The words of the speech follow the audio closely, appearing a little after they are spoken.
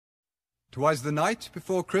'Twas the night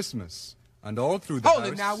before Christmas, and all through the house...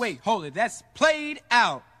 Hold it now, wait, hold it. That's played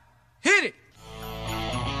out. Hit it!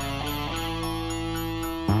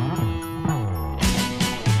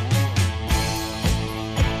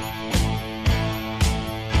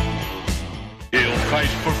 He'll fight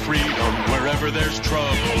for freedom wherever there's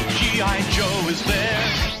trouble. G.I. Joe is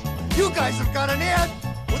there. You guys have got an ad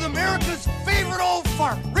with America's favorite old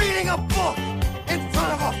fart reading a book in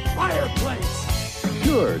front of a fireplace.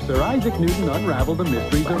 Sure, Sir Isaac Newton unraveled the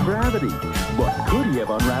mysteries of gravity. But could he have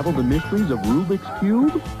unraveled the mysteries of Rubik's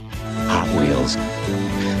Cube? Hot Wheels.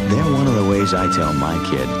 They're one of the ways I tell my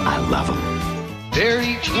kid I love them. They're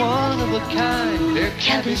each one of a kind. They're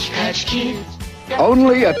Cabbage Patch Kids.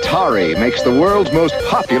 Only Atari makes the world's most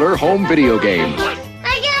popular home video games. I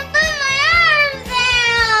can't put my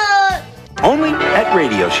arms out! Only at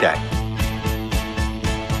Radio Shack.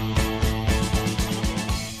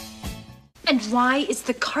 And why is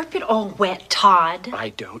the carpet all wet, Todd? I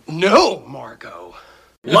don't know, Margot.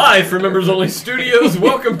 Live from Members Only Studios,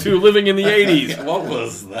 welcome to Living in the 80s. What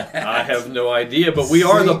was that? I have no idea, but we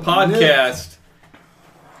are the podcast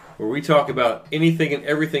where we talk about anything and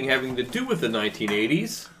everything having to do with the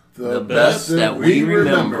 1980s. The best that we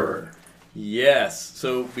remember. Yes.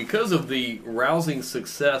 So because of the rousing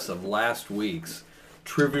success of last week's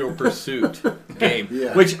Trivial Pursuit game,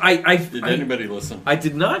 which Did anybody listen? I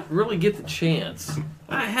did not really get the chance.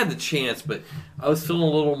 I had the chance, but I was feeling a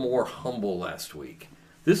little more humble last week.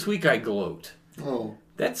 This week I gloat. Oh.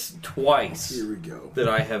 That's twice Here we go. that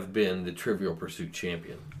I have been the Trivial Pursuit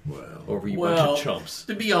champion. Wow. Over you bunch of chumps.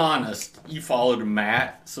 To be honest, you followed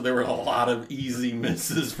Matt, so there were a lot of easy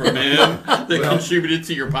misses from him that contributed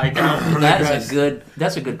to your pie count.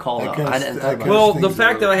 That's a good call out. I didn't think about Well, the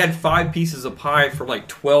fact that I had 5 pieces of pie for like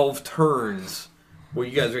 12 turns, where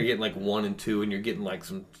you guys are getting like 1 and 2, and you're getting like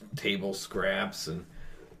some table scraps and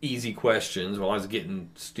easy questions, while I was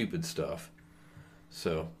getting stupid stuff.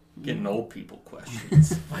 So. Getting old people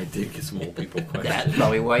questions. I did get some old people questions. That's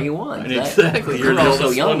probably why you won. Exactly. You're the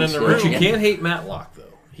oldest young one in the room. But you can't hate Matlock, though.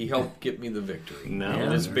 He helped get me the victory. No.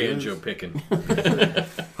 In his banjo picking.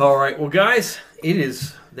 All right. Well, guys, it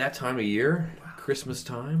is that time of year. Christmas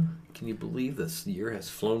time. Can you believe this year has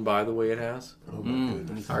flown by the way it has? Oh, my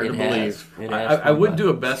goodness. Hard to believe. I would do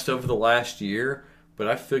a best of the last year, but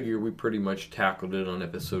I figure we pretty much tackled it on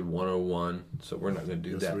episode 101, so we're not going to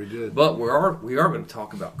do that. We did. But we are going to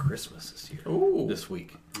talk about Christmas this year. Ooh. This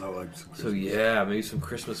week. I like some Christmas. So yeah, maybe some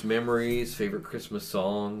Christmas memories, favorite Christmas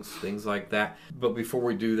songs, things like that. But before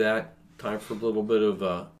we do that, time for a little bit of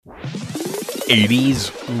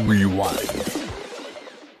 80s Rewind.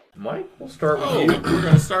 Mike, we'll start with you. We're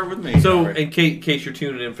going to start with me. So, in case you're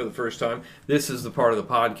tuning in for the first time, this is the part of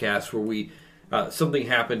the podcast where we something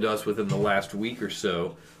happened to us within the last week or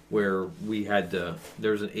so where we had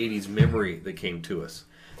there was an 80s memory that came to us.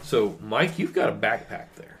 So, Mike, you've got a backpack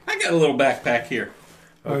there. I got a little backpack here.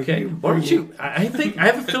 Okay. Why don't you? I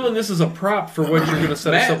have a feeling this is a prop for what you're going to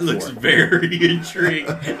set us up for. Matt looks very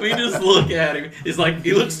intrigued. We just look at him. It's like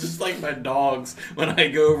he looks just like my dogs when I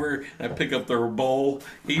go over and I pick up their bowl.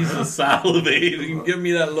 He's just salivating, give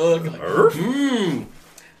me that look. Like,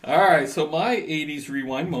 All right, so my 80s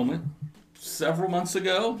rewind moment. Several months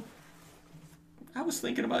ago, I was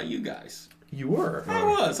thinking about you guys. You were. I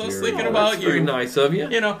was thinking about you. Very nice of you.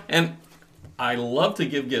 You know, and I love to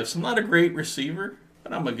give gifts. I'm not a great receiver,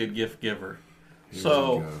 but I'm a good gift giver.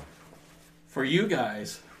 So, for you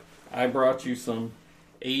guys, I brought you some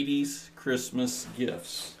 80s Christmas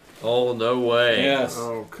gifts. Oh, no way. Yes.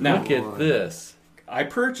 Oh, Look at this. I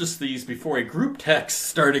purchased these before a group text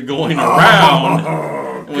started going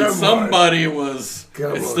around. When somebody was,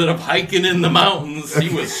 instead of hiking in the mountains, he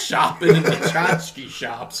was shopping in the tchotchke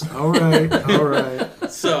shops. All right.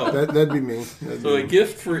 So That'd be me. A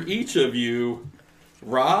gift for each of you.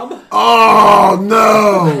 Rob? Oh,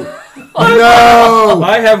 no! No!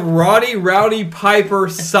 I have Roddy Rowdy Piper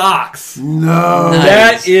socks. No.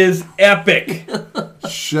 That is epic.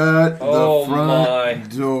 Shut the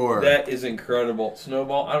front door. That is incredible.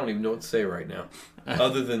 Snowball, I don't even know what to say right now.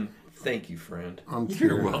 Other than, thank you, friend.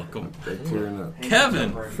 You're welcome. Tearing up.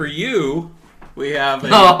 Kevin, for you, we have a...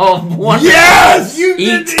 Yes! You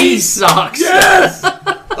did E.T. socks. Yes!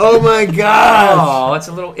 Oh my gosh!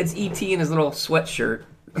 Oh, it's E.T. in his little sweatshirt.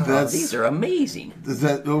 These are amazing. Does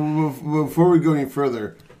that before we go any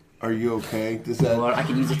further? Are you okay? Does that? Well, I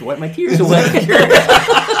can use it to wipe my tears away.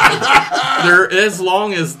 They're as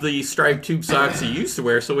long as the striped tube socks you used to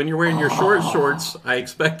wear. So when you're wearing your shorts, I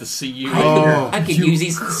expect to see you in here. I can use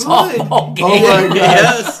these softball games. Oh my gosh!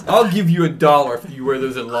 Yes, I'll give you $1 if you wear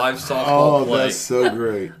those in live softball play. That's so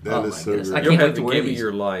great. That is so goodness. great. You'll have wait to to wear give me these.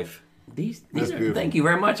 your life. These are, thank you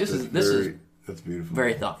very much. This is that's beautiful.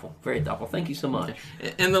 Very thoughtful. Very thoughtful. Thank you so much.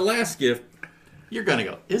 And the last gift, you're gonna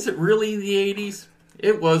go. Is it really the '80s?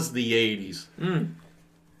 It was the '80s.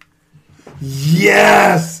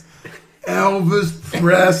 Yes, Elvis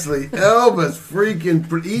Presley. Elvis freaking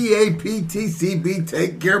EAPTCB.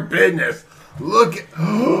 Take care business. Look at.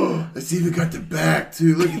 Let's even got the back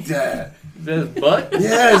too. Look at that. Is that his butt?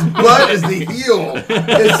 Yeah, his butt is the heel.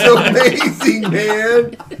 It's so amazing,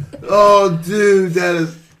 man. Oh, dude, that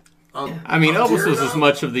is. I mean, Elvis was as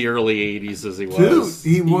much of the early '80s as he was.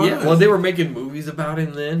 Dude, he was. Yeah, well, they were making movies about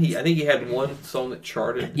him then. I think he had one song that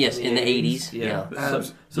charted. Yes, in the 80s. Yeah.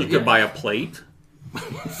 So you could buy a plate.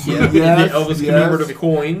 Yeah, yes, the Elvis commemorative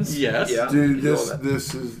coins. Yes, yeah. Dude,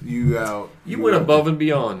 this is you out. You went above and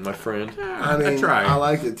beyond, my friend. I mean, tried. I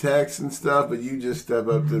like the text and stuff, but you just step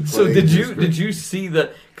up to the plate. So did you see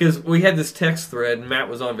the? Because we had this text thread, and Matt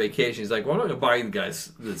was on vacation. He's like, "Well, I'm not going to buy you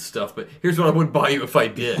guys this stuff, but here's what I would buy you if I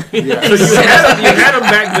did." Yeah. So you had them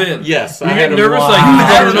back then. Yes, you I get had nervous, them. like you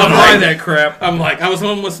better not buy that crap. I'm like, I was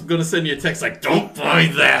almost going to send you a text like, "Don't buy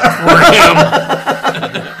that for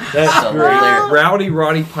him." That's great. Rowdy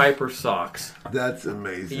Roddy Piper socks. That's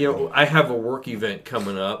amazing. You know, I have a work event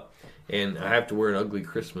coming up, and I have to wear an ugly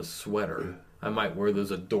Christmas sweater. I might wear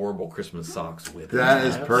those adorable Christmas socks with it. That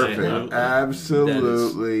is perfect.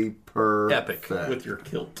 Absolutely perfect. Epic. With your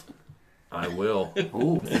kilt. I will.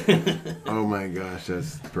 Ooh. Oh my gosh,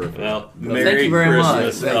 that's perfect. Well, thank you very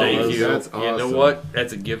much. Thank you. That's awesome. You know what?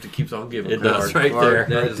 That's a gift that keeps on giving. It does right there.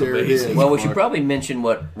 That is there it amazing. is. Well, we should probably mention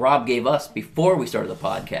what Rob gave us before we started the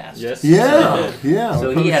podcast. Yes. Yeah. Yeah.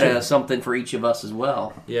 So he had something for each of us as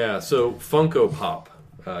well. Yeah, so Funko Pop.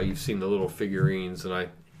 You've seen the little figurines, and I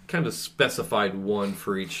kind of specified one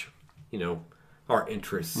for each, our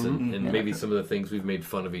interests and maybe some of the things we've made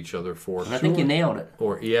fun of each other for. And I think you nailed it.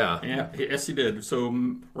 Yeah, yes, you did.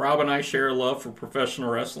 So Rob and I share a love for professional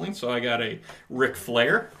wrestling. So I got a Ric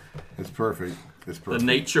Flair. It's perfect. It's perfect. The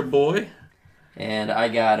Nature Boy. And I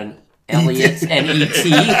got an Elliot and E.T.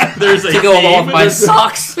 There's to go along with my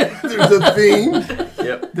socks. There's a theme.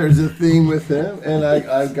 Yep. There's a theme with him. And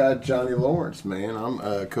I've got Johnny Lawrence, man. I'm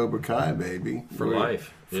Cobra Kai, baby. For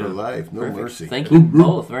life. For life. No mercy. Thank you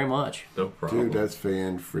both very much. No problem. Dude, that's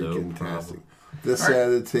fan-freaking-tastic. This side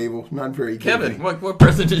of the table, not very good. Kevin, what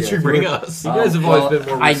present did you bring us? You guys have always been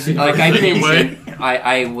more receiving. Like I mentioned,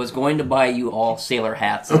 I was going to buy you all sailor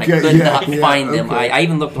hats, and I could not find them. Okay. I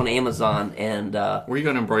even looked on Amazon, and were you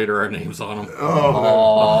going to embroider our names on them?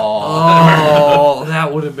 Oh,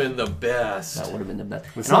 that would have been the best. That would have been the best.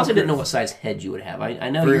 And I also didn't know what size head you would have. I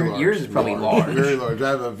know yours is probably large. Very large. I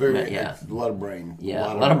have a very a lot of brain.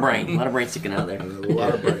 Yeah, a lot of brain. A lot of brain sticking out there. A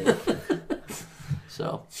lot of brain.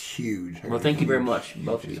 So it's huge. Well, thank you very much,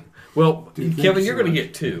 both of you. Well, Dude, Kevin, you you're so going to much.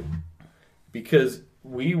 get two because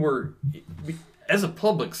we were, as a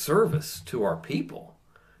public service to our people,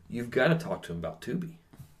 you've got to talk to them about Tubi.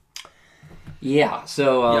 Yeah.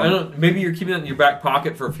 So I don't. Maybe you're keeping that in your back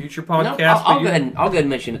pocket for a future podcast. No, I'll go ahead and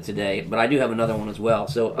mention it today, but I do have another one as well.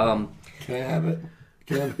 So can I have it?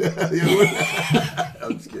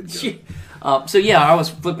 I'm just kidding. So yeah, I was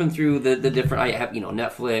flipping through the different. I have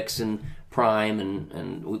Netflix and Prime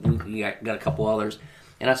and we got a couple others,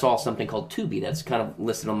 and I saw something called Tubi that's kind of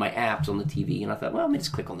listed on my apps on the TV, and I thought, well, let me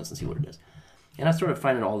just click on this and see what it is. And I started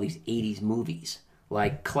finding all these 80s movies,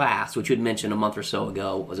 like Class, which you had mentioned a month or so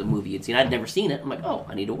ago was a movie you'd seen. I'd never seen it. I'm like, oh,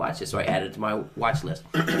 I need to watch this, so I added it to my watch list.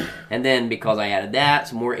 And then because I added that,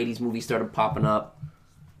 some more 80s movies started popping up.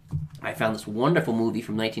 I found this wonderful movie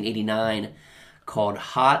from 1989 called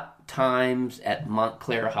Hot Times at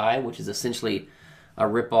Montclair High, which is essentially a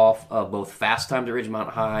ripoff of both Fast Times at Ridgemont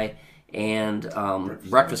High and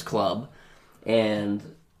Breakfast Club. And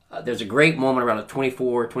there's a great moment around a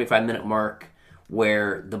 25-minute mark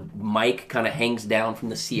where the mic kind of hangs down from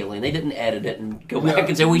the ceiling. They didn't edit it and go back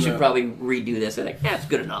and say, we should probably redo this. And it's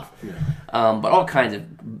good enough. Yeah. But all kinds of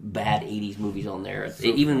bad 80s movies on there.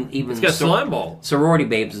 Even it's got Slimeball. Sorority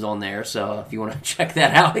Babes is on there, so if you want to check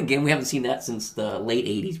that out again, we haven't seen that since the late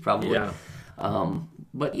 80s probably. Yeah.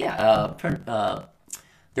 But yeah,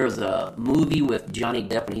 there was a movie with Johnny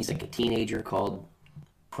Depp when he's like a teenager called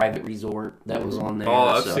Private Resort that was on there. Oh,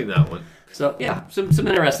 I've seen that one. So yeah, some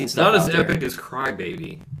interesting stuff. Not as out there. epic as Cry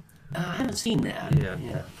Baby. I haven't seen that.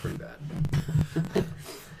 Yeah, pretty bad.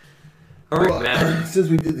 All right, Matt. Since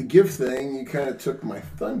we did the gift thing, you kind of took my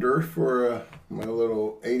thunder for my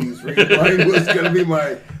little 80s ring. Mine was going to be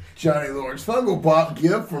my Johnny Lawrence Funko Pop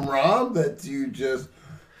gift from Rob that you just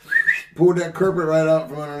pulled that carpet right out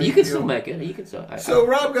from underneath. You can still make it. You can still. So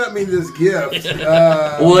Rob got me this gift.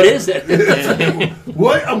 What is it?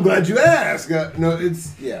 What? I'm glad you asked. No,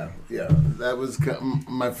 it's yeah. That was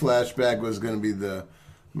my flashback was going to be the,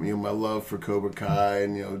 my love for Cobra Kai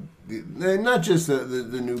and not just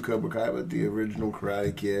the new Cobra Kai, but the original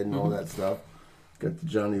Karate Kid and all that stuff. Got the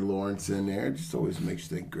Johnny Lawrence in there. It just always makes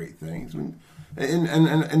you think great things, and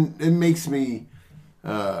it makes me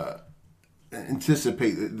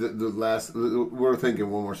anticipate the last. We're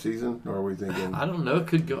thinking one more season, or are we thinking? I don't know. It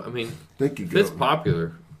could go. I mean, if it's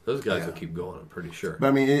popular, those guys will keep going. I'm pretty sure. But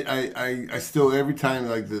I mean, I still every time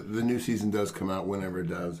like the new season does come out, whenever it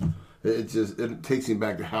does, it takes me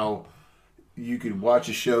back to how you could watch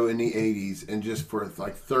a show in the '80s and just for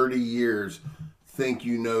like 30 years think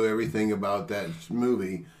you know everything about that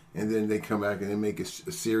movie, and then they come back and they make a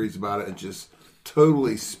series about it and just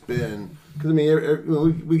totally spin. Because I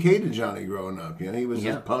mean, we hated Johnny growing up. He was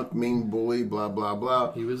this punk, mean bully, blah blah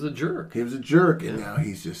blah. He was a jerk. And now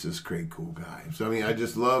he's just this great, cool guy. So I mean, I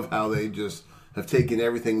just love how they just have taken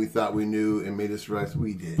everything we thought we knew and made us realize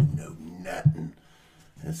we didn't know nothing.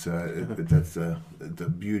 And so that's the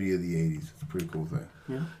beauty of the '80s. It's a pretty cool thing.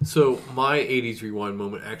 Yeah. So my '80s rewind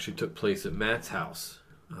moment actually took place at Matt's house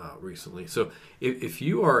recently. So if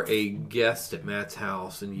you are a guest at Matt's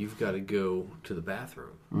house and you've got to go to the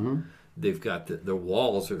bathroom, they've got the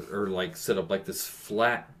walls are like set up like this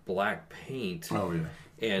flat black paint. Oh yeah.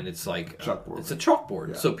 And it's like chalkboard. It's a chalkboard.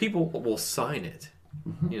 Yeah. Yeah. So people will sign it.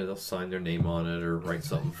 They'll sign their name on it or write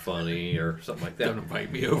something funny or something like that. Don't invite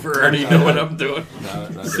me over. I already know what I'm doing.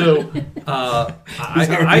 So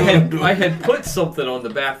I had put something on the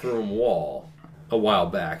bathroom wall a while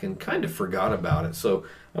back and kind of forgot about it. So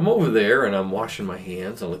I'm over there and I'm washing my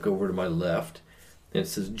hands. I look over to my left and it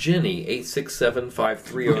says Jenny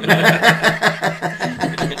 8675309.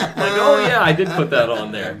 Like, oh yeah, I did put that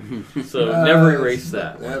on there. So never erase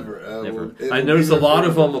that. Never. I noticed a lot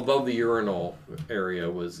of them above the urinal area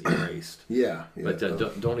was erased. Yeah. But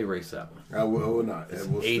don't erase that one. I will not. It's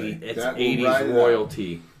will 80, stay. it's That will 80s ride it out.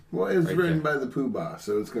 royalty. Well, it was right written there. by the Poobah,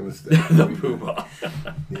 so it's going to stay. The Poobah.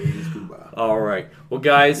 The 80s Poobah. All right. Well,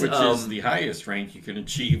 guys. Which is the highest rank you can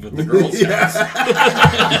achieve with the Girl Scouts.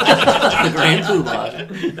 The Grand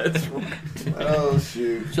Poobah. That's right. Oh,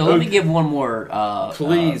 shoot. So let me give one more.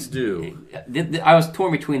 Please do. I was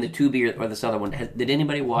torn between the Tubi or this other one. Did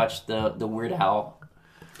anybody watch the Weird Al?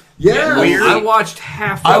 Yeah. I watched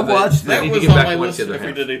half of it. That I need was to get on back my and watch list the other if we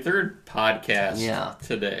half. did a third podcast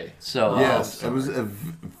today. So yes, it was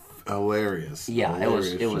hilarious. Yeah,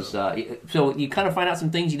 Hilarious it was. show. So you kind of find out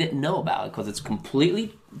some things you didn't know about because it's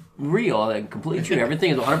completely real and completely true.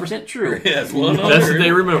 Everything is 100% true. Yes, That's what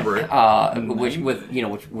they remember it. Which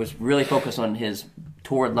was really focused on his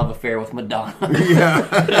torrid love affair with Madonna.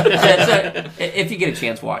 Yeah. If you get a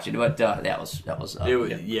chance, watch it. But that was.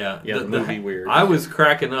 The movie Weird. I was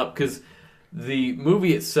cracking up because the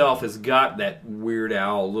movie itself has got that Weird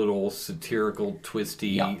Al little satirical,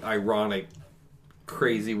 twisty, ironic,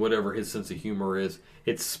 crazy, whatever his sense of humor is.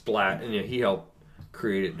 It's splat, and he helped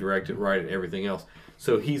create it, direct it, write it, everything else.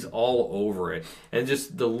 So he's all over it, and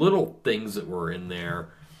just the little things that were in there,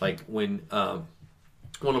 like when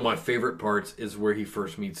one of my favorite parts is where he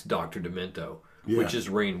first meets Dr. Demento, which is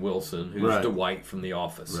Rainn Wilson, who's Dwight from The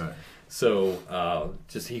Office. Right. So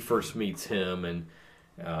just he first meets him and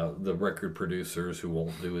the record producers who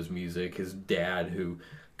won't do his music, his dad who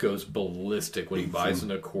goes ballistic when he buys an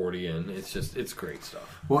accordion. It's great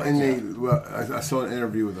stuff. Well, and I saw an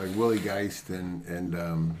interview with like Willie Geist and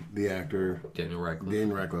the actor Daniel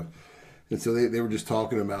Radcliffe. And so they were just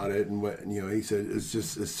talking about it, and what he said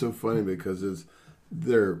it's so funny because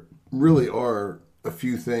there really are a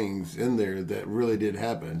few things in there that really did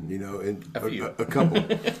happen, and a couple.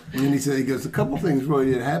 And he goes, a couple things really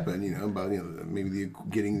did happen, about maybe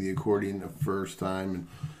getting the accordion the first time and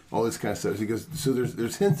all this kind of stuff. So he goes, so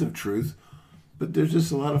there's hints of truth, but there's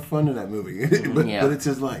just a lot of fun in that movie. but it's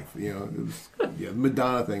his life, the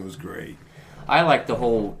Madonna thing was great. I like the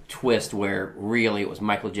whole twist where really it was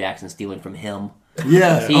Michael Jackson stealing from him.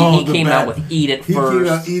 Yes. He came out with Eat It first. He came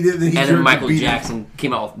out Eat It, and then Michael Jackson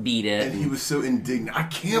came out with Beat It. And he was so indignant. I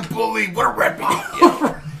can't believe what a rep.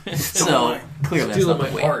 So clearly that's Stealing not my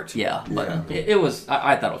the way. art. Yeah, but it was.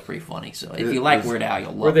 I thought it was pretty funny. So if you like Weird Al, you'll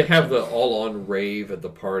love it. Where they have the all-on rave at the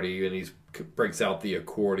party, and he breaks out the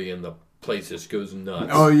accordion, the place just goes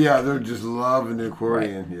nuts. Oh yeah, they're just loving the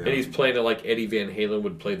accordion. Right. Yeah. And he's playing it like Eddie Van Halen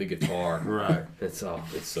would play the guitar. Right. It's so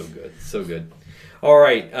good. So good. All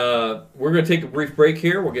right, we're going to take a brief break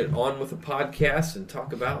here. We'll get on with the podcast and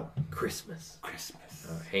talk about Christmas.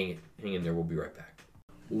 Hang in there. We'll be right back.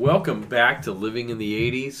 Welcome back to Living in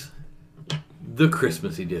the 80s. the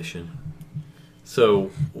Christmas edition.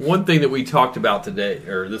 So one thing that we talked about today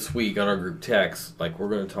or this week on our group text, like we're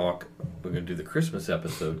going to do the Christmas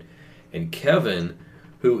episode, and Kevin,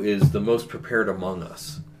 who is the most prepared among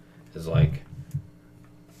us, is like,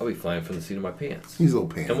 I'll be flying from the seat of my pants. He's a little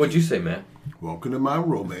pants. And what'd you say, Matt? Welcome to my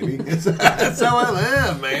world, baby. That's how I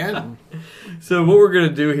live, man. So what we're going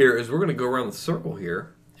to do here is we're going to go around the circle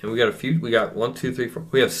here, and we got 1, 2, 3, 4.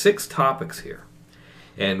 We have 6 topics here.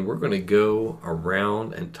 And we're going to go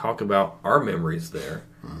around and talk about our memories there,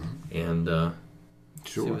 and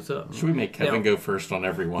see what's up. Should we make Kevin go first on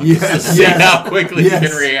everyone? Yes, to see how quickly he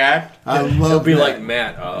can react. I love He'll be that. like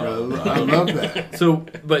Matt. I love that. So,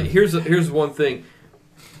 but here's one thing.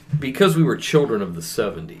 Because we were children of the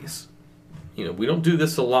 70s, we don't do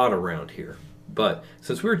this a lot around here. But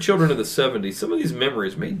since we were children of the 70s, some of these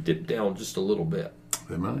memories may dip down just a little bit.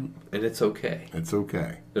 They might. And it's okay. It's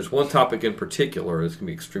okay. There's one topic in particular that's going to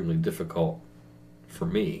be extremely difficult for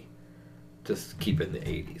me to keep in the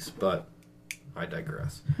 80s, but I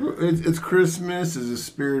digress. It's Christmas. It's a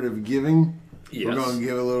spirit of giving. Yes. We're going to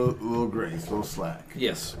give a little grace, a little slack.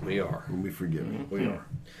 Yes, we are. We'll be forgiving. We are.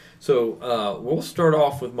 So we'll start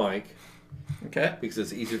off with Mike. Okay. Because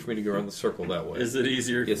it's easier for me to go around the circle that way. Is it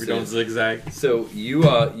easier yes, if we don't zigzag? So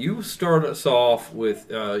you start us off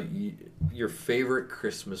with your favorite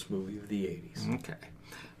Christmas movie of the 80s. Okay.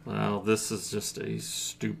 Well, this is just a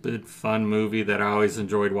stupid, fun movie that I always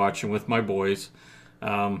enjoyed watching with my boys.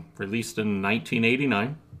 Released in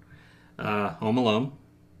 1989. Home Alone.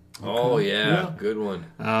 Oh, yeah. Good one.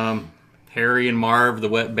 Harry and Marv, the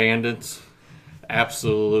Wet Bandits.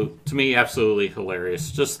 Absolutely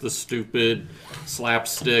hilarious. Just the stupid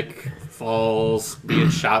slapstick falls, being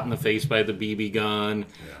shot in the face by the BB gun,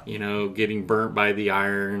 getting burnt by the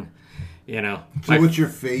iron. So what's your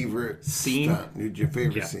favorite scene? Your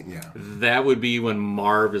favorite scene, yeah. That would be when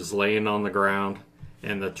Marv is laying on the ground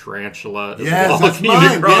and the tarantula is walking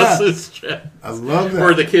across his chest. I love that.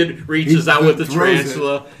 Or the kid reaches out with the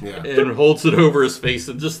tarantula and holds it over his face,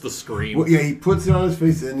 and just the scream. Well, he puts it on his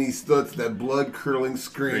face and he starts that blood-curdling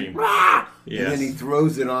scream. Yes. And then he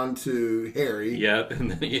throws it onto Harry. Yeah, and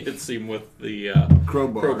then he hits him with the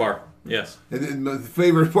crowbar. Yes. And then the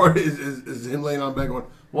favorite part is him laying on the bed going,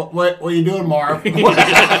 What are you doing, Marv? He's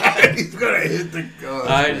gonna hit the gun.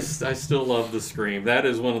 I still love the scream. That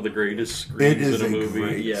is one of the greatest screams in a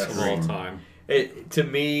movie of all time. To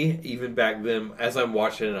me, even back then, as I'm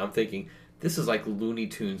watching it, I'm thinking, this is like Looney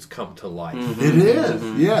Tunes come to life. Mm-hmm. It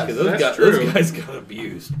is, yes. Because those guys got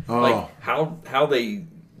abused. Oh. Like how they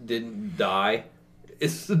didn't die.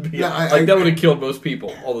 That would have killed most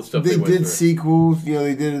people. All the stuff they went did through. Sequels.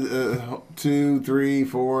 They did 2, 3,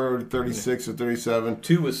 4, 36 or 37.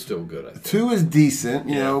 2 was still good. I think. 2 is decent,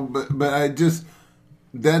 but I just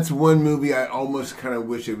that's one movie I almost kind of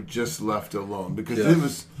wish it was just left alone because it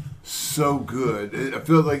was so good. I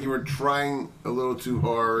feel like you were trying a little too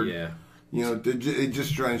hard. Yeah.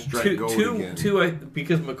 Just try and strike gold again. 2,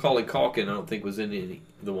 because Macaulay Culkin, I don't think was in any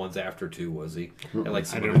the ones after 2, was he? And like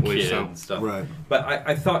some of the kids and stuff. Right. But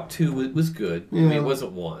I thought 2 was good. Yeah. I mean, it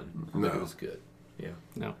wasn't 1. No. But it was good. Yeah.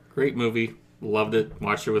 No, great movie. Loved it.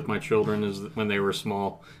 Watched it with my children when they were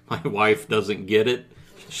small. My wife doesn't get it.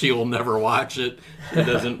 She will never watch it. She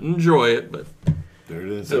doesn't enjoy it, but there it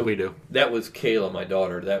is. So we do. That was Kayla, my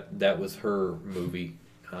daughter. That was her movie.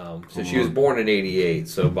 So she was born in 88.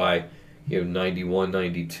 So by 91,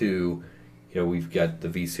 92, we've got the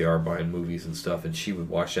VCR buying movies and stuff, and she would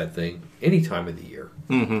watch that thing any time of the year.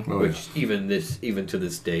 Mm-hmm. Which even to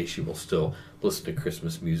this day, she will still listen to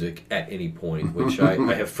Christmas music at any point, which I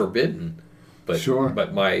have forbidden.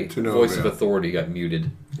 But my voice of authority got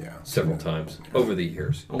muted several times over the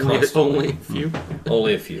years. Only a few?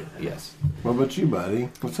 Only a few, yes. What about you, buddy?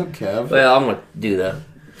 What's up, Kev? Well, I'm going to do the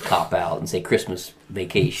cop out and say Christmas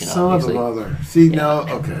Vacation, obviously. Son of a mother. See, now,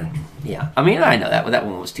 okay. Yeah. I mean, I know that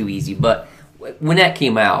one was too easy, but when that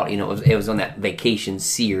came out, it was on that Vacation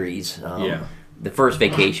series. The first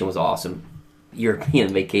Vacation was awesome.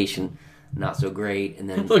 European Vacation, not so great. And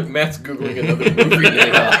then look, Matt's Googling another movie.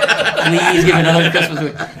 Please give another Christmas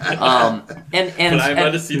movie. And I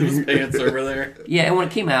might have seen those pants over there. Yeah, and when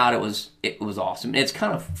it came out, it was awesome. And it's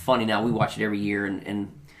kind of funny now. We watch it every year,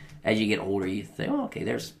 and as you get older, you think, oh, okay,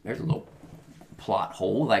 there's a little plot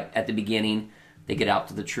hole. Like at the beginning, they get out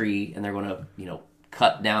to the tree, and they're going to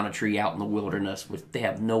cut down a tree out in the wilderness, which they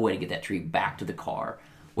have no way to get that tree back to the car,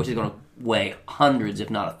 which is going to weigh hundreds, if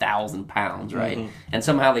not 1,000 pounds, right? Mm-hmm. And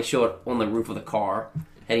somehow they show it on the roof of the car.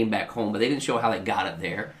 heading back home, but they didn't show how they got it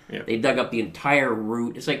there. Yeah. They dug up the entire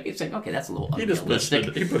route. It's like okay, that's a little He just pushed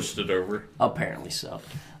unrealistic. it. He pushed it over. Apparently so.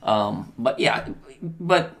 But yeah,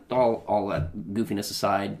 but all that goofiness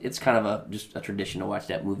aside, it's kind of just a tradition to watch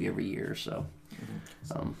that movie every year. So,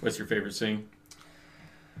 What's your favorite scene?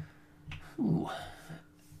 ooh.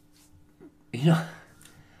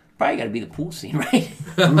 Probably got to be the pool scene, right?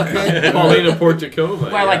 Paulina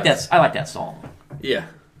Portakova. Well, I like that song. Yeah.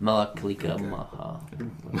 Mela Kalika Maha.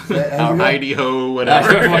 Heidi Ho,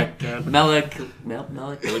 whatever. Mela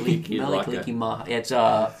Kaliki Maha.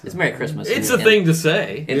 It's Merry Christmas. It's a thing to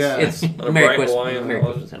say. It's Merry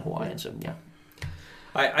Christmas in Hawaiian. So yeah.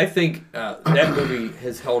 I think that movie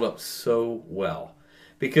has held up so well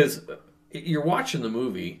because you're watching the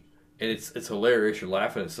movie and it's hilarious. You're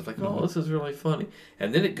laughing and stuff like, oh, this is really funny,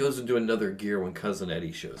 and then it goes into another gear when Cousin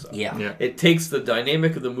Eddie shows up. Yeah. It takes the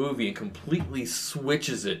dynamic of the movie and completely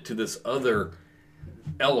switches it to this other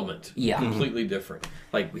element. Yeah, completely different.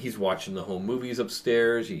 Like he's watching the home movies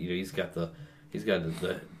upstairs. He's got the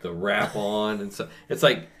rap on, and so it's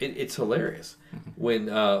like it's hilarious when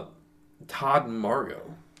Todd and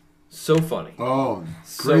Margot. So funny. Oh,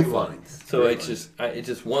 so great funny. lines. So Great it's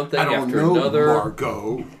just one thing I don't after know another.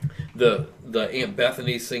 Margot. The Aunt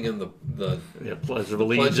Bethany singing the Pledge of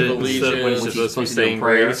Allegiance. When she's supposed to be saying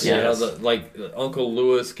grace. Yeah, Uncle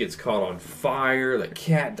Lewis gets caught on fire. The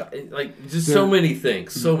cat just so many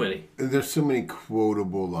things. So many. There's so many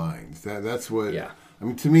quotable lines. That's what. Yeah. I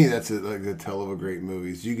mean, to me, that's like the tell of a great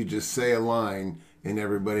movie. You could just say a line and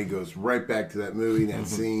everybody goes right back to that movie, that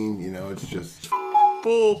scene. It's just.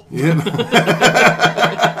 Bull. Yeah.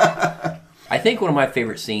 I think one of my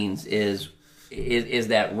favorite scenes is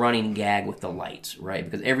that running gag with the lights, right?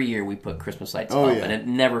 Because every year we put Christmas lights up, and it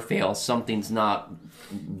never fails. Something's not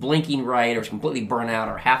blinking right, or it's completely burnt out,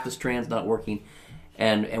 or half the strand's not working.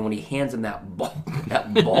 And when he hands him that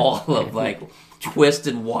ball of like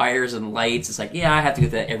twisted wires and lights, it's like, yeah, I have to do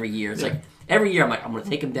that every year. It's like every year I'm going to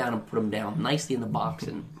take him down and put him down nicely in the box,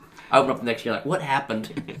 and I open up the next year like, what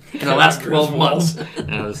happened in the last 12 months?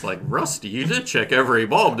 And I was like, Rusty, you did check every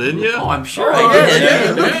bulb, didn't you? Oh, I'm sure I did.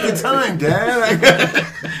 Yeah, look at the time, Dad.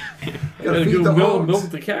 Gotta go milk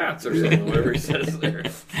the cats or something, whatever he says there.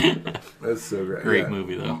 That's so great. Great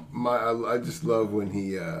movie, though. I just love when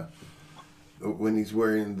he's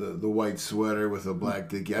wearing the white sweater with a black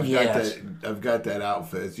dicky. I've got that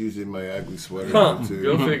outfit. It's usually my ugly sweater too.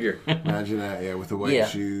 Go figure. Imagine that, with the white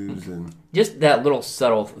shoes and just that little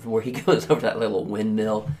subtle where he goes over to that little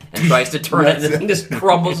windmill and tries to turn it, and the thing just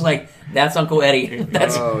crumbles. Like, that's Uncle Eddie.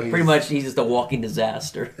 That's pretty much, he's just a walking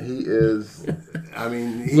disaster. He is. I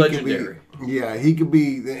mean, he legendary. He could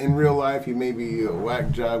be in real life. He may be a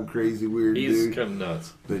whack job, crazy, weird dude. He's kind of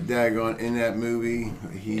nuts. But daggone, in that movie,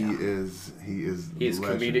 he is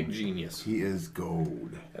comedic genius. He is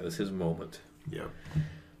gold. That was his moment. Yep.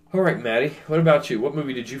 All right, Maddie. What about you? What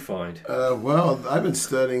movie did you find? Well, I've been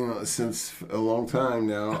studying since a long time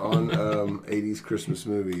now on 80s Christmas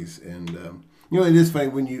movies, and it is funny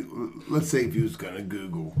when let's say if you was gonna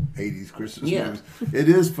Google 80s Christmas movies, it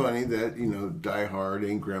is funny that Die Hard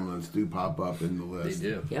and Gremlins do pop up in the list. They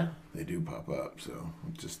do, they do pop up. So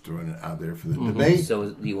I'm just throwing it out there for the debate. So,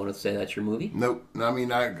 do you want to say that's your movie? Nope. I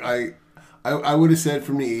mean, I would have said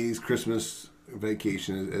from the 80s Christmas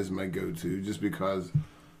Vacation as my go-to, just because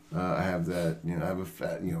I have that. I have a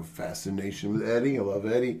fascination with Eddie. I love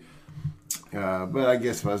Eddie. But I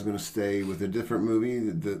guess if I was going to stay with a different movie,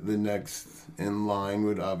 the next in line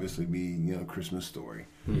would obviously be Christmas Story.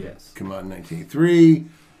 Yes. Come out in 1983.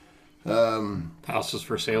 House is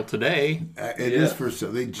for sale today. It is for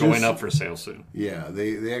sale. They just, going up for sale soon. Yeah,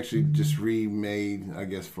 they actually just remade. I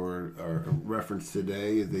guess for our reference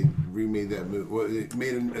today, they remade that movie. Well, they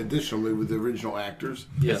made an additional movie with the original actors.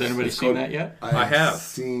 Yes. Has anybody seen that yet? I have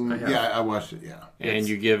seen. Yeah, I watched it. Yeah, and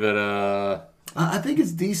you give it a. I think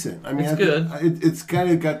it's decent. I mean, it's good. It's kind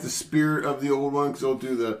of got the spirit of the old one, because they'll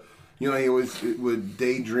do the. He always would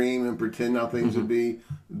daydream and pretend how things would be.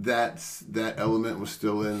 That element was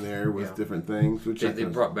still in there with different things. Which they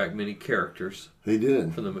brought back many characters. They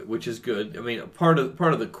did, for them, which is good. I mean, part of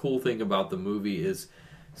the cool thing about the movie is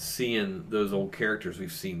seeing those old characters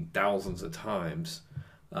we've seen thousands of times,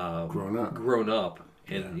 grown up,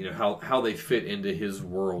 and how they fit into his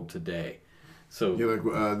world today. So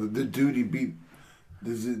the dude he beat.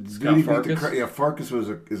 Farkas? Farkas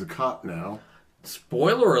is a cop now.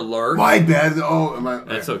 Spoiler alert! My bad. Oh,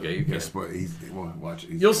 that's okay. You can watch it.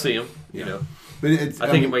 You'll see him. But I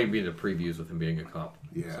think it might be in the previews with him being a cop.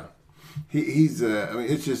 Yeah, so. He's. I mean,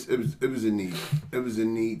 it's just it was a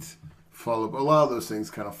neat follow up. A lot of those things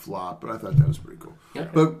kind of flop, but I thought that was pretty cool. Yeah.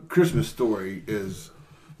 But Christmas Story is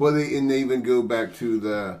Well, they even go back to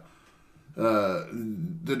the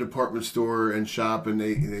department store and shop, and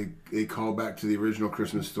they call back to the original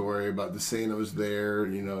Christmas story about the Santa was there.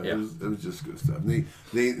 You know, it was just good stuff.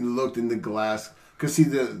 They looked in the glass because see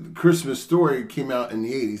the Christmas story came out in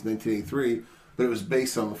the 80s, 1983, but it was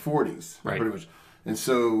based on the 40s, pretty much. And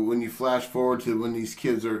so when you flash forward to when these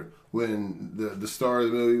kids when the star of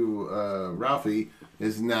the movie, Ralphie,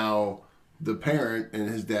 is now the parent and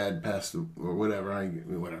his dad passed or whatever.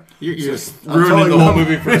 Whatever. You're just ruining the whole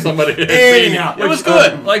movie for somebody. Anyhow, it was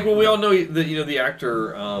good. Like we all know that the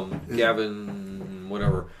actor Gavin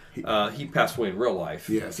whatever he passed away in real life.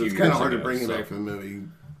 Yeah, so it's kind of hard to bring him back for the movie.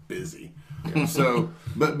 Busy. Yeah. So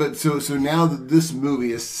now that this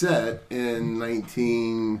movie is set in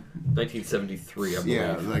 1973, I believe.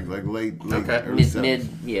 Yeah, like late mid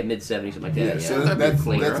 70s, something like that. Yeah, so that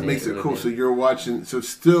makes it cool. So you're watching. So it's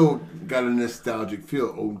still got a nostalgic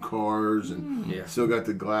feel. Old cars and still got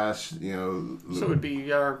the glass. You know. So it'd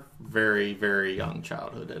be our very very young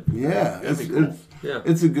childhood. It's good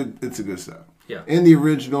stuff. Yeah. And the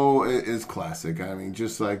original is classic. I mean,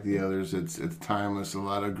 just like the others, it's timeless. A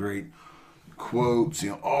lot of great quotes. You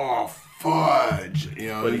know, oh fudge. You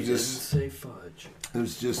know, but he didn't say fudge. It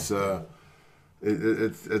was just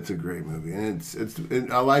it's a great movie, and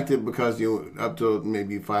I liked it because up to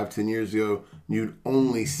maybe 5-10 years ago, you'd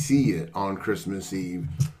only see it on Christmas Eve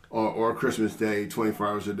or Christmas Day, 24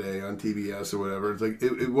 hours a day on TBS or whatever. It's like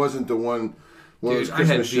it wasn't the one. Dude, I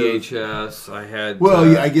had VHS. I had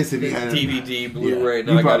I guess if you had DVD, Blu-ray.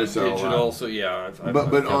 Now I got a digital. So yeah,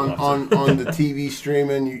 but on the TV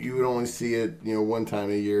streaming, you would only see it one time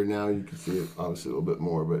a year. Now you can see it obviously a little bit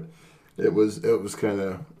more, but it was kind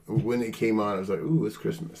of when it came on, I was like, ooh, it's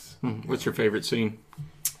Christmas. What's your favorite scene?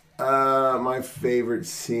 My favorite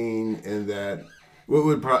scene in that.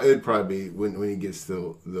 It'd probably be when he gets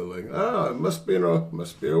the like, it must be an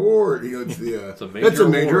award. It's a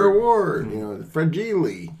major award.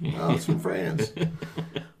 Fragile. It's from France.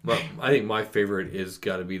 But I think my favorite is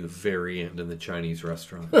got to be the very end in the Chinese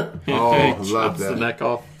restaurant. I love that. The neck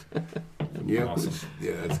off. Yeah, awesome.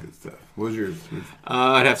 Yeah, that's good stuff. What was yours?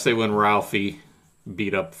 I'd have to say when Ralphie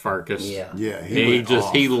beat up Farkas. Yeah.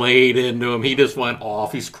 He laid into him. He just went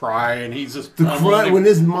off. He's crying. He's just when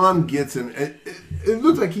his mom gets him. It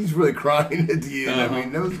looks like he's really crying at the end. I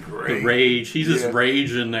mean, that was great. The rage. He's just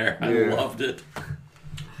raging there. I loved it.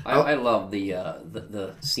 I love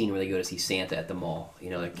the scene where they go to see Santa at the mall.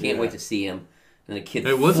 I can't wait to see him. And the kid.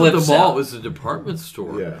 It wasn't the mall. Out. It was the department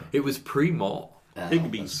store. Yeah. It was pre-mall.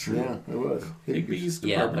 Higbee's. Yeah, it was. Higbee's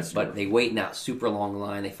Yeah, department store. but they waiting out super long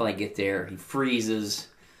line. They finally get there. He freezes.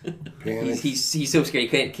 Panic. He's so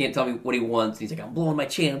scared. He can't tell me what he wants. He's like, I'm blowing my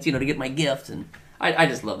chance, to get my gift. And I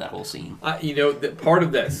just love that whole scene. That part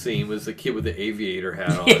of that scene was the kid with the aviator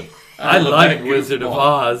hat on. I like Wizard of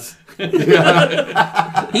Oz. He's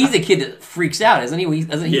the kid that freaks out, isn't he?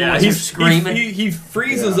 He's screaming. He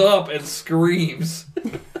freezes up and screams.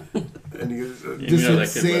 And he goes,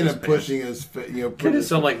 just Santa pushing his face. Kind of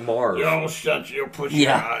sound like Marv. Yo, shut you! Push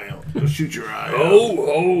your eye out. You'll shoot your eye. Oh,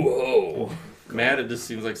 ho, ho. Matt, it just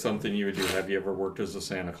seems like something you would do. Have you ever worked as a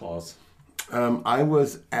Santa Claus? I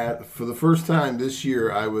was for the first time this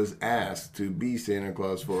year. I was asked to be Santa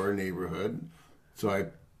Claus for our neighborhood, so I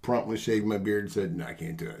promptly shaved my beard and said, "No, I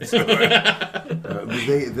can't do it." So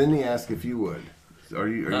then they asked if you would. Are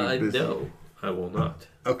you busy? No, I will not.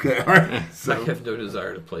 Okay, all right. So, I have no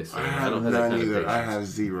desire to play Santa. I don't have have none that kind either. of I have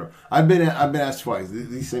zero. I've been asked twice.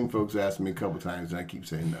 These same folks asked me a couple times, and I keep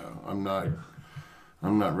saying no. I'm not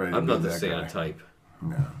ready. I'm to not be the that Santa guy. type.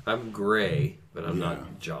 No, I'm gray, but I'm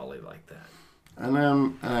not jolly like that. And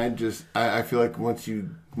I feel like once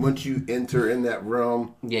you enter in that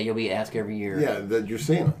realm, you'll be asked every year. Yeah, that you're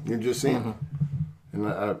Santa. You're just Santa. And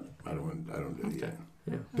I don't do it yet.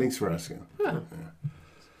 Yeah. Thanks for asking. Yeah.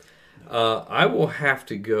 I will have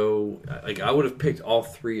to go. I would have picked all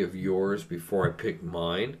three of yours before I picked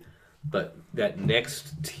mine, but that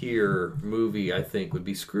next tier movie I think would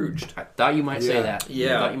be Scrooged. I thought you might say that.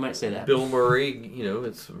 Yeah, I thought you might say that. Bill Murray.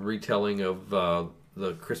 It's a retelling of the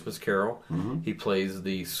Christmas Carol. Mm-hmm. He plays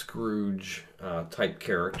the Scrooge type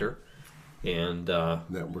character, and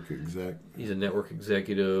network exec. He's a network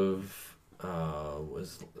executive.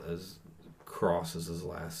 As Cross is his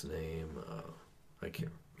last name. I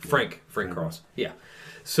can't. Frank Cross. Yeah.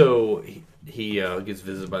 So he gets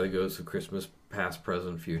visited by the ghosts of Christmas past,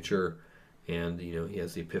 present, future, and he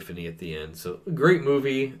has the epiphany at the end. So great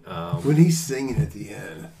movie. When he's singing at the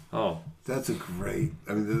end, that's a great.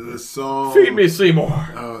 I mean, the song "Feed Me Seymour."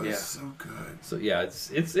 Oh, it's so good. So yeah,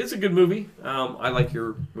 it's a good movie. I like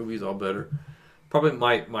your movies all better. Probably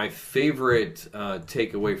my favorite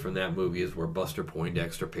takeaway from that movie is where Buster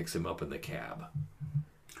Poindexter picks him up in the cab.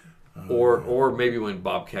 Or maybe when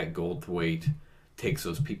Bobcat Goldthwait takes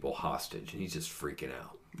those people hostage and he's just freaking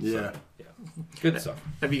out. Yeah. So, yeah. Good stuff.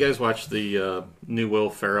 Have you guys watched the new Will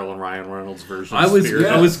Ferrell and Ryan Reynolds version? I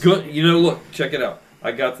was good. You know, look, check it out.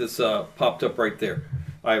 I got this popped up right there.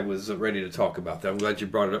 I was ready to talk about that. I'm glad you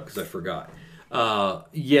brought it up because I forgot.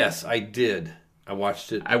 Yes, I did. I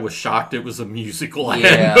watched it. I was shocked it was a musical. I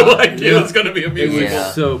Yeah. had no idea it was going to be a musical. It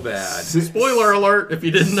was so bad. Spoiler alert if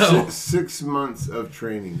you didn't know. 6 months of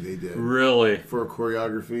training they did. Really? For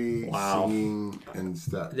choreography, singing, and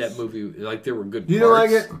stuff. That movie, like, there were good You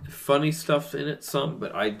parts. don't like it? Funny stuff in it, some,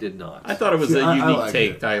 but I did not. I thought it was a I unique liked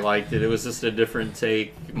take. it. I liked it. It was just a different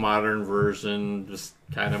take, modern version, just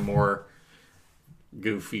kind of more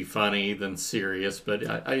goofy, funny than serious. But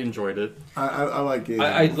I enjoyed it. I like it.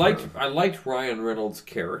 I liked Ryan Reynolds'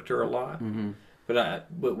 character a lot,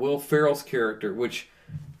 but Will Ferrell's character, which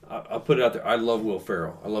I'll put it out there, I love Will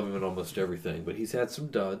Ferrell. I love him in almost everything, but he's had some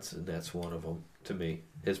duds, and that's one of them to me.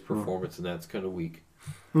 His performance, and that's kind of weak.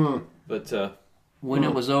 But when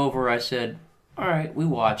it was over, I said, "All right, we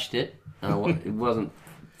watched it." It wasn't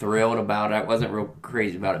thrilled about it. I wasn't real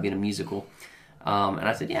crazy about it being a musical. And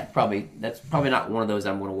I said, yeah, that's probably not one of those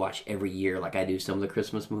I'm going to watch every year like I do some of the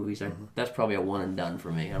Christmas movies. That's probably a one and done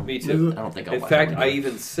for me. Me too. I don't think I'll watch In fact, it I again.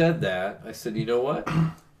 even said that. I said, you know what?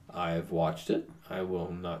 I've watched it. I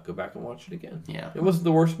will not go back and watch it again. Yeah. It wasn't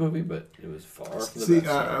the worst movie, but it was far from the See, best.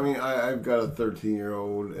 I mean, I've got a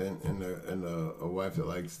 13-year-old and a wife that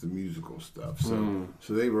likes the musical stuff. So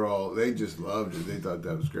they just loved it. They thought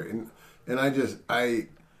that was great. And I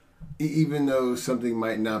even though something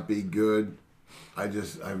might not be good, I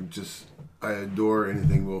adore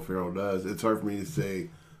anything Will Ferrell does. It's hard for me to say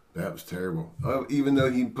that was terrible. Even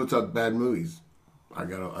though he puts out bad movies, I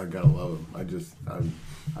gotta love him. I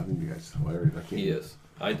think the guy's hilarious. He is.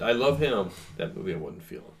 I love him. That movie I wasn't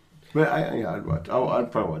feeling. But I'd watch.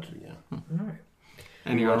 I'd probably watch it again. All right.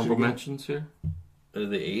 Any honorable mentions here? The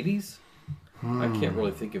 80s? I can't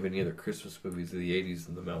really think of any other Christmas movies of the 80s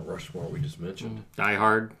than the Mount Rushmore we just mentioned. Die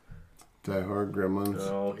Hard. Die Hard, Gremlins.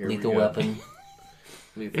 Oh, here Lethal we go. Weapon.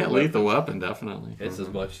 Lethal Weapon, definitely. It's as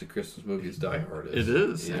much the Christmas movie as Die Hard is. It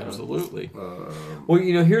is, Yeah. absolutely. Well,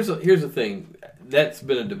 you know, here's the thing. That's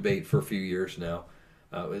been a debate for a few years now.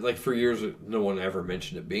 Like for years, no one ever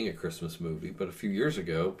mentioned it being a Christmas movie. But a few years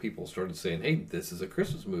ago, people started saying, "Hey, this is a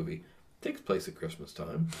Christmas movie. It takes place at Christmas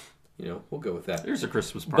time." You know, we'll go with that. There's a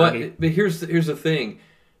Christmas party. But here's the thing.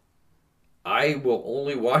 I will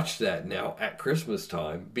only watch that now at Christmas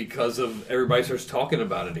time because of everybody starts talking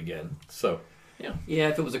about it again. So. Yeah,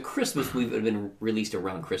 if it was a Christmas movie, it would have been released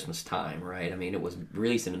around Christmas time, right? I mean, it was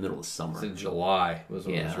released in the middle of summer. It's in July was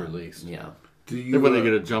when it was released. Yeah. When they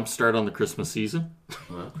get a jump start on the Christmas season?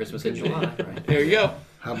 Well, Christmas in July, right? There you go.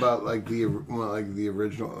 How about like the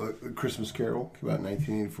original Christmas Carol came out in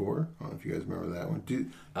 1984? I don't know if you guys remember that one. Do you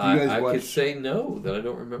guys I watch? could say no, that I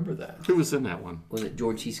don't remember that. Who was in that one? Was it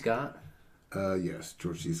George C. Scott? Yes,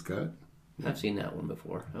 George C. Scott. I've seen that one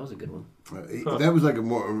before. That was a good one. That was like a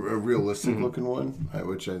more realistic looking one,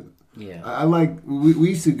 which I Yeah. like. We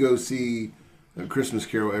used to go see a Christmas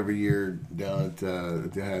Carol every year down at the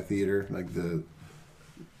Hyatt Theater, like the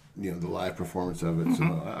live performance of it. So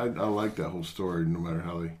I like that whole story, no matter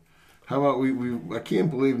how they. How about we? I can't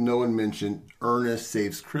believe no one mentioned Ernest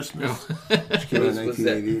Saves Christmas, which came out in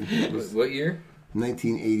 1980. What year?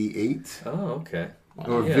 1988. Oh, okay.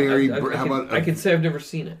 Or how about I can say I've never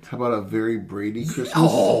seen it. How about a Very Brady Christmas?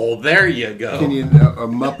 Oh, there you go. A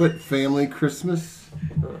Muppet Family Christmas?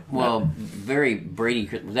 Well, Very Brady,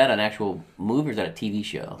 was that an actual movie or is that a TV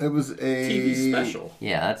show? It was a TV special.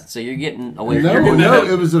 Yeah, so you're getting away No, from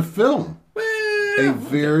it was a film. A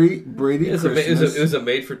Very Brady Christmas. It was a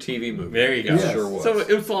made-for-TV movie. There you go. Yes. Sure was. So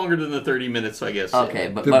it was longer than the 30 minutes, I guess. Okay,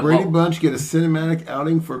 but the Brady Bunch get a cinematic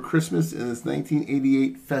outing for Christmas in this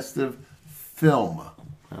 1988 festive film.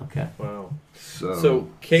 Okay. Wow. So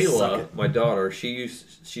Kayla, my daughter, she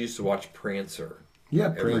used to watch Prancer.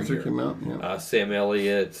 Yeah, every Prancer year. came out. Yeah. Sam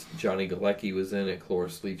Elliott, Johnny Galecki was in it,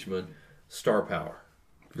 Cloris Leachman, Star Power.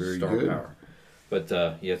 Very Star good. Power. But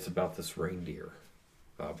it's about this reindeer,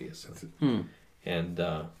 obviously. And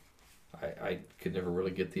I could never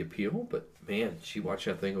really get the appeal, but man, she watched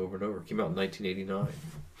that thing over and over. It came out in 1989.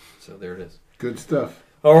 So there it is. Good stuff.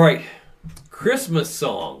 All right. Christmas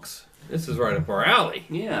songs. This is right up our alley.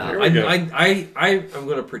 Yeah. Here we go. I'm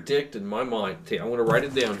going to predict in my mind. I'm going to write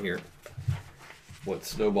it down here. What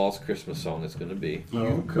Snowball's Christmas song is going to be.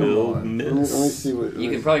 Oh, come on. Let me see what.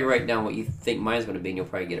 You can probably write down what you think mine's going to be, and you'll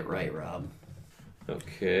probably get it right, Rob.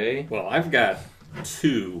 Okay. Well, I've got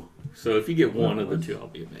two So if you get one of the two, I'll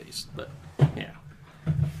be amazed. But yeah,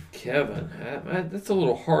 Kevin, that's a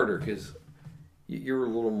little harder because you're a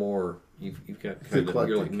little more. You've got kind of.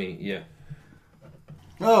 You're like me, yeah.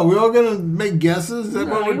 Oh, we're all gonna make guesses. Is that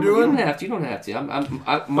what we're doing? You don't have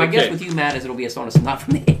to. My guess with you, Matt, is it'll be a song that's not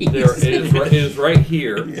from the 80s. It is right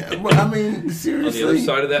here. Yeah, well, I mean, seriously. On the other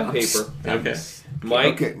side of that paper. Okay.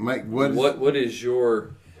 Mike. What is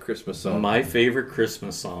your Christmas song? My favorite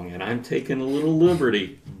Christmas song, and I'm taking a little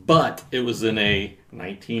liberty, but it was in a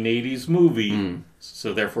 1980s movie,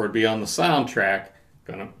 so therefore it'd be on the soundtrack.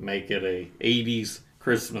 Gonna make it a 80s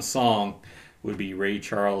Christmas song. Would be Ray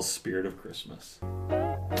Charles' Spirit of Christmas.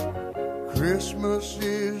 Christmas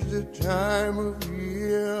is the time of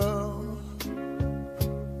year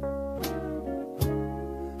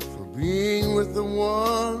for being with the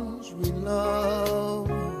ones we love,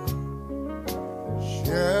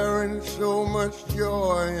 sharing so much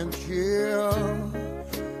joy and cheer.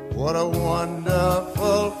 What a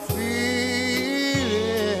wonderful feeling.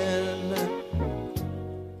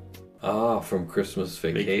 From Christmas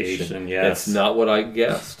Vacation. Yes. That's not what I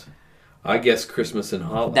guessed. I guessed Christmas in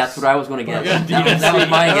Hollis. That's what I was going to guess. That was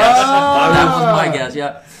my guess. That was my guess,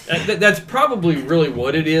 yeah. That's probably really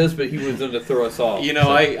what it is, but he was going to throw us off. You know,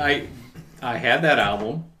 I had that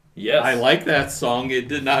album. Yes. I like that song. It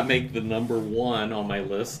did not make the number one on my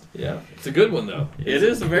list. Yeah. It's a good one, though. It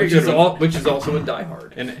is a very good one. Which is also a Die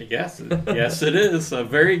Hard. And yes, it is. A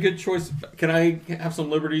very good choice. Can I have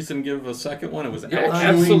some liberties and give a second one? It was actually...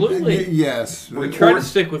 Absolutely. Yes. We try to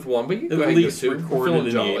stick with one, but you go at ahead least and go recorded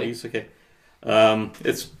in the 80s. Okay.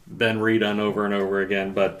 It's been redone over and over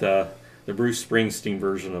again, but the Bruce Springsteen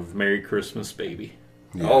version of Merry Christmas, Baby.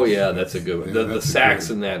 Yes. Oh, yeah, that's a good one. The sax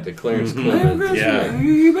in that, the Clarence Clemens.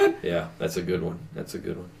 Yeah, that's a good one.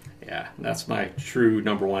 Yeah, that's my true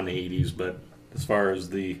number one 80s, but as far as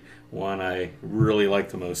the one I really like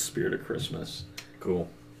the most, Spirit of Christmas. Cool.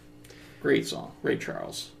 Great song. Ray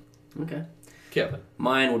Charles. Okay. Kevin.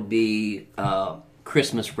 Mine would be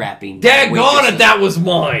Christmas Wrapping. Daggone it, that was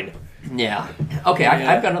mine! Yeah. Okay,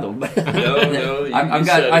 I've got another one. No,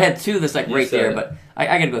 I had two that's like right there, but I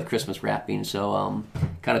got to go with Christmas Wrapping. So,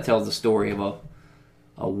 kind of tells the story of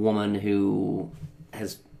a woman who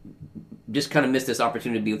has just kind of missed this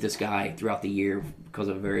opportunity to be with this guy throughout the year because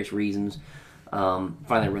of various reasons.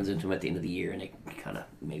 Finally runs into him at the end of the year, and they kind of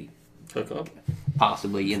maybe hook up,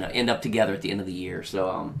 possibly end up together at the end of the year.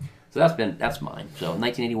 So, that's mine. So,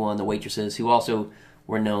 1981, The Waitresses, who also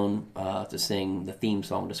were known to sing the theme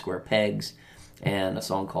song to Square Pegs and a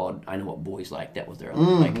song called I Know What Boys Like. That was their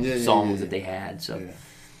songs that they had. So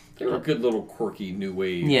they were a good little quirky new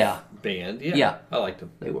wave band. Yeah. I liked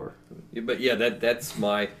them. They were. But yeah, that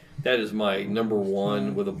is my number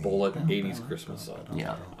one with a bullet 80s Christmas song.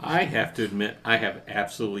 Yeah. I have to admit, I have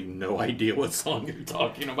absolutely no idea what song you're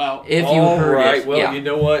talking about. If you heard it, well, you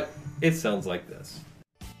know what? It sounds like this.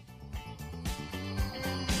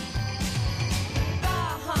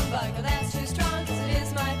 That's too strong, 'cause it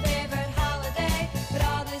is my favorite holiday. But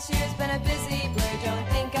all this year's been a busy blur. Don't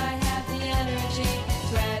think I have the energy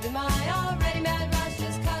to add to my already mad rush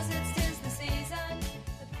just 'cause it's 'tis the season.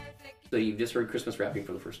 So you've just heard Christmas Wrapping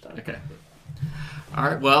for the first time. Okay. All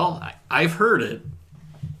right, well, I've heard it.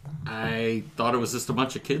 I thought it was just a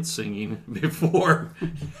bunch of kids singing before.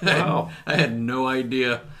 Wow. I had no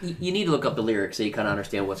idea. You need to look up the lyrics so you kind of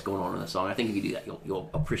understand what's going on in the song. I think if you do that, you'll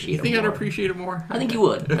appreciate it more. You think I'd appreciate it more? I think you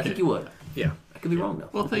would. I think you would. Yeah. I could be wrong, though.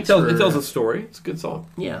 Well, thanks. It tells a story. It's a good song.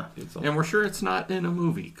 Yeah. And we're sure it's not in a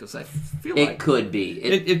movie, because I feel it like... could be.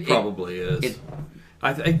 It probably is.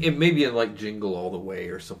 I think it may be in like Jingle All the Way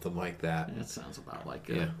or something like that. It sounds about like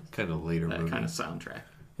kind of later that movie. kind of soundtrack.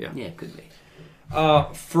 Yeah, it could be.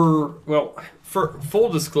 For full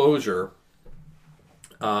disclosure,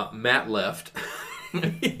 Matt left.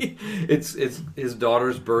 It's his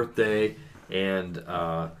daughter's birthday, and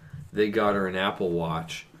they got her an Apple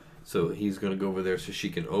Watch, so he's going to go over there so she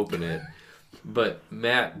can open it. But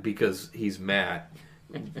Matt, because he's Matt,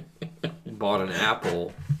 bought an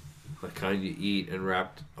apple, the kind you eat, and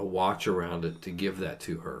wrapped a watch around it to give that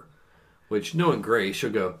to her. Which, knowing Grace, she'll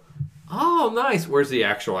go, "Oh, nice. Where's the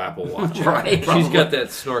actual Apple Watch?" Right. She's got that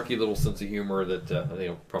snarky little sense of humor that I think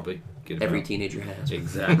will probably get every teenager has.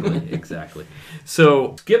 Exactly.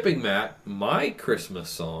 So, skipping Matt, my Christmas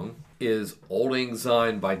song is Old Lang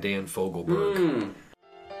Syne by Dan Fogelberg.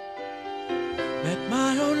 Met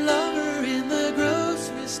my old lover in the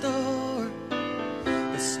grocery store.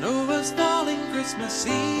 The snow was falling Christmas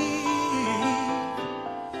Eve.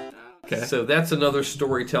 Okay. So that's another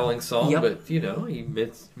storytelling song, Yep. but he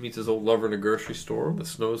meets his old lover in a grocery store. The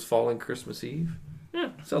snow's falling Christmas Eve. Yeah,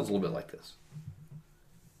 sounds a little bit like this.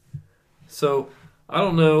 So I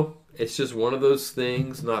don't know It's just one of those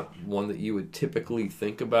things, not one that you would typically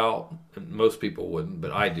think about. And most people wouldn't,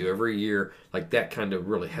 but I do every year. Like, that kind of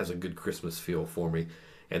really has a good Christmas feel for me.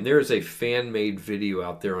 And there's a fan-made video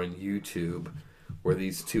out there on YouTube where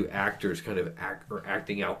these two actors kind of are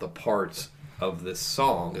acting out the parts of this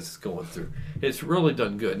song as it's going through. It's really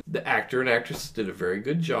done good. The actor and actress did a very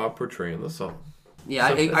good job portraying the song. Yeah,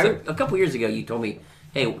 a couple years ago you told me,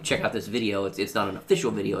 hey, check out this video. It's not an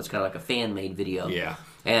official video. It's kind of like a fan-made video. Yeah.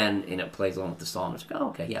 And it plays along with the song. It's like, oh,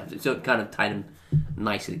 okay, yeah. So it kind of tied them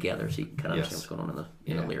nicely together so you can kind of understand what's going on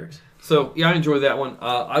in the lyrics. So, yeah, I enjoy that one.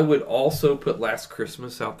 I would also put Last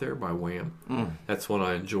Christmas out there by Wham. That's one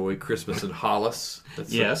I enjoy. Christmas in Hollis. I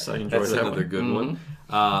enjoy that one. That's another good one.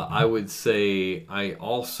 I would say I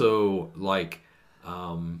also like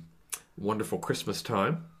Wonderful Christmas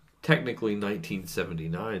Time. Technically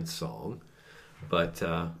 1979 song, but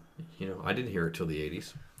I didn't hear it till the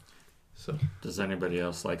 80s. So, does anybody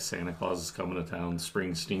else like Santa Claus is Coming to Town,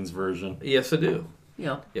 Springsteen's version? Yes, I do.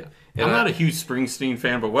 Yeah. And I'm not a huge Springsteen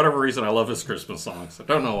fan, but whatever reason, I love his Christmas songs. I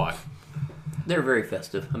don't know why. They're very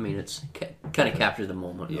festive. I mean, it's kind of captures the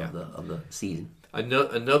moment of the season.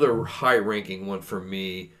 Another high-ranking one for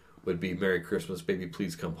me would be Merry Christmas, Baby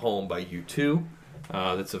Please Come Home by U2.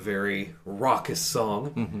 That's a very raucous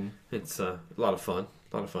song. Mm-hmm. It's a lot of fun.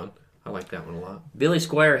 I like that one a lot. Billy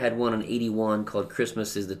Squier had one in 81 called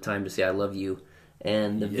Christmas is the Time to Say I Love You.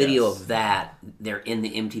 And the video of that, they're in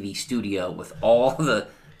the MTV studio with all the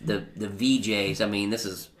VJs. I mean, this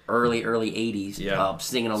is early 80s,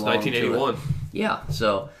 singing along. It's 1981. To it. Yeah,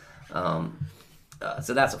 so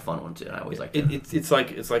that's a fun one too. I always like that. It's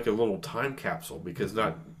like a little time capsule because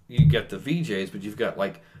you get the VJs, but you've got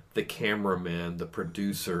like the cameramen, the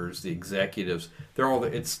producers, the executives.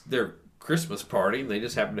 It's their Christmas party, and they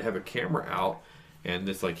just happen to have a camera out. And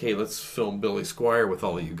it's like, hey, let's film Billy Squier with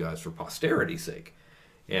all of you guys for posterity's sake.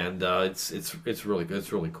 And it's really good.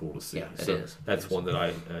 It's really cool to see. Yeah, it is. That's one that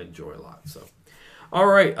I enjoy a lot. So, all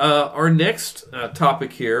right, our next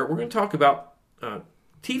topic here, we're going to talk about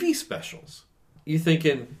TV specials. You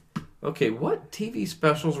thinking, okay, what TV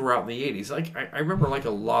specials were out in the 80s? Like I remember, like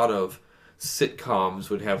a lot of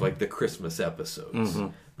sitcoms would have like the Christmas episodes. Mm-hmm.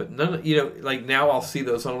 But none, like now I'll see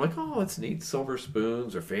those and I'm like, oh, that's neat. Silver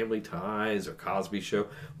Spoons or Family Ties or Cosby Show.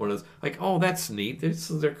 One of those, like, oh, that's neat. This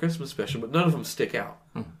is their Christmas special, but none of them stick out.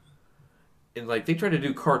 And like they try to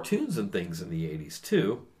do cartoons and things in the 80s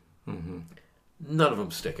too. Mm-hmm. None of them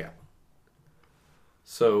stick out.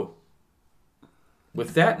 So,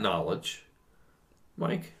 with that knowledge,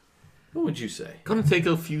 Mike, what would you say? Going to take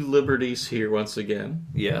a few liberties here once again.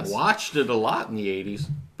 Yes. Watched it a lot in the 80s,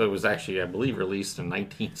 but it was actually, I believe, released in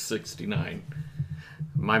 1969.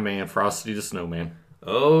 My man, Frosty the Snowman.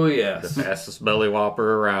 Oh, yes. The fastest belly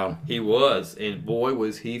whopper around. He was, and boy,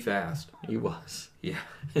 was he fast. He was. Yeah.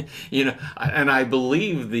 And I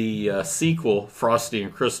believe the sequel, Frosty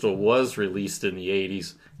and Crystal, was released in the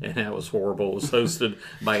 80s, and that was horrible. It was hosted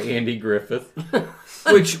by Andy Griffith.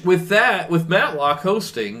 Which, with Matlock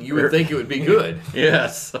hosting, you would think it would be good.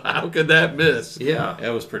 Yes. How could that miss? Yeah. That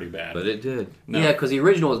was pretty bad. But it did. No. Yeah, because the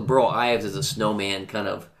original was Burl Ives as a snowman, kind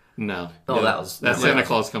of. No. Oh, no. That's Santa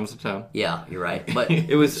Claus Comes to Town. Yeah, you're right. But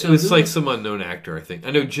it was like some unknown actor, I think.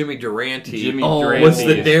 I know Jimmy Durante Durante was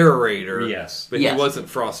the narrator. Yes. But he wasn't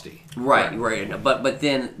Frosty. Right. But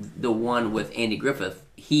then the one with Andy Griffith,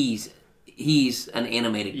 he's an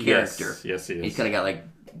animated character. Yes, he is. He's kind of got like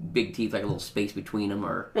big teeth, like a little space between them,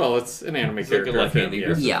 or it's an anime character. Like Andy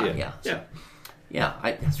Griffith. Yeah.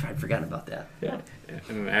 That's right. I'd forgotten about that. Yeah.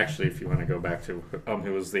 And actually, if you want to go back to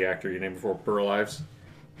who was the actor you named before, Burl Ives,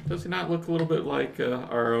 does he not look a little bit like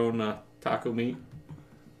our own Taco Meat?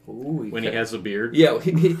 Ooh, when he has a beard? Yeah,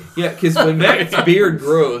 because when Mac's beard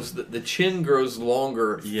grows, the chin grows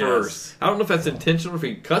longer first. I don't know if that's intentional or if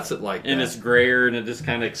he cuts it like that. And it's grayer, and it just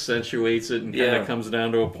kind of accentuates it and kind of comes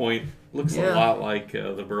down to a point. Looks a lot like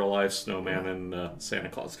the Burl Ives snowman in Santa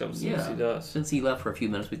Claus Comes to Town. Yes, he does. Since he left for a few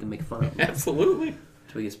minutes, we can make fun of him. Absolutely.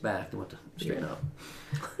 Until he gets back, they want to straighten up.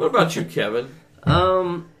 What about you, Kevin?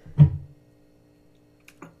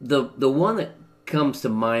 The one that comes to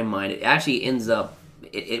my mind, it actually ends up,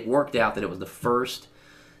 it worked out that it was the first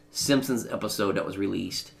Simpsons episode that was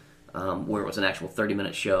released, where it was an actual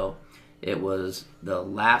 30-minute show. It was the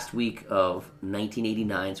last week of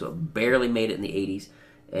 1989, so it barely made it in the 80s,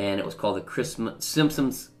 and it was called the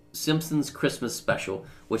Simpsons Christmas Special,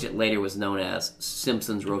 which it later was known as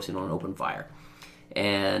Simpsons Roasting on an Open Fire.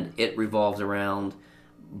 And it revolves around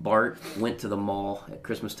Bart went to the mall at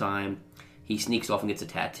Christmas time. He sneaks off and gets a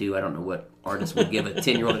tattoo. I don't know what artist would give a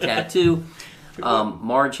 10-year-old a tattoo.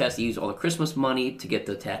 Marge has to use all the Christmas money to get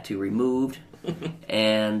the tattoo removed.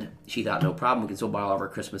 And she thought, no problem, we can still buy all of our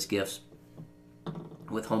Christmas gifts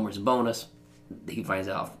with Homer's bonus. He finds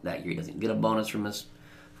out that year he doesn't get a bonus from his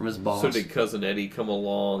boss. So did Cousin Eddie come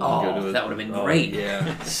along? And go to his... that would have been great.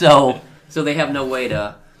 Yeah. So they have no way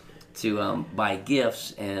to buy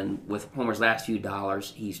gifts, and with Homer's last few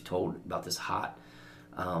dollars, he's told about this hot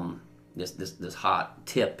this hot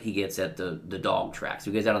tip he gets at the dog track.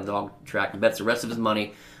 So he gets out on the dog track and bets the rest of his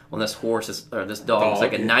money on this horse or this dog. It's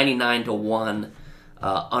like a 99-1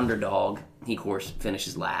 underdog. He, of course,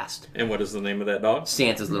 finishes last. And what is the name of that dog?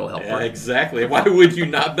 Santa's Little Helper. Yeah, exactly. Why would you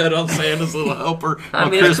not bet on Santa's Little Helper on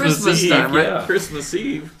Christmas Eve? time, right? Yeah. Christmas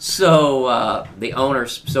Eve. So the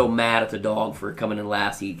owner's so mad at the dog for coming in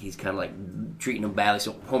last, he's kind of like treating him badly.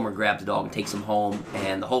 So Homer grabs the dog and takes him home,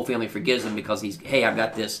 and the whole family forgives him because I've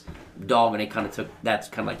got this dog, and that's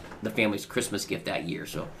kind of like the family's Christmas gift that year.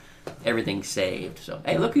 So everything's saved. So,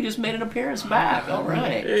 hey, look who just made an appearance back. All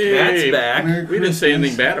right. Hey, Matt's back. We didn't say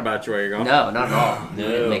anything bad about you while you're gone. No, not at all. We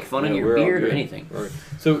didn't make fun of your beard or anything. Right.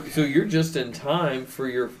 So you're just in time for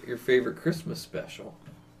your favorite Christmas special.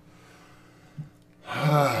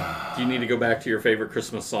 Do you need to go back to your favorite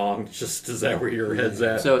Christmas song? Just is that where your head's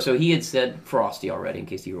at? So he had said Frosty already, in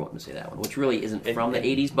case you were wanting to say that one, which really isn't from the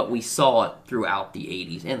 80s, but we saw it throughout the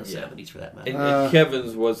 80s and the 70s for that matter. And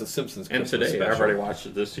Kevin's was a Simpsons Christmas and today, special. I've already watched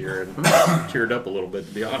it this year and teared up a little bit,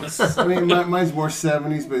 to be honest. I mean, mine's more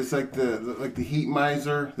 70s, but it's like the Heat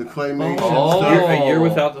Miser, the Claymation stuff. A Year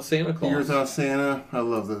Without the Santa Claus. Year Without Santa. I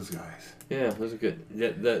love those guys. Yeah, those are good.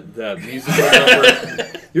 The musical number.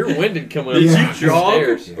 You're winded coming up. Did you jog,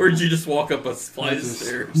 stairs. or did you just walk up a flight of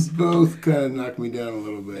stairs? Both kind of knocked me down a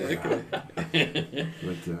little bit.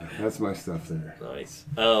 But that's my stuff there. Nice.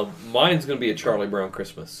 Mine's going to be a Charlie Brown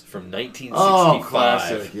Christmas from 1965. Oh,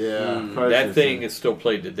 classic. Yeah. That thing is still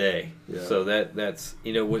played today. Yeah. So that's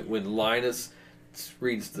when Linus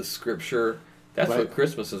reads the scripture. That's what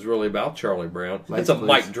Christmas is really about, Charlie Brown. It's a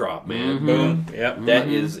mic drop, man. Mm-hmm. Boom. Yep. That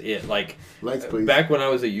is it. Like, Lights, please. Back when I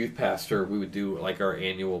was a youth pastor, we would do like our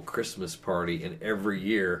annual Christmas party, and every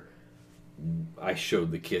year I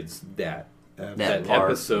showed the kids that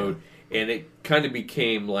episode, and it kind of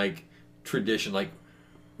became like tradition. Like,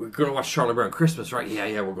 we're going to watch Charlie Brown Christmas, right?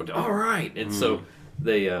 Yeah, we're going to. All right, and so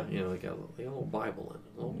they, they got a little Bible in it.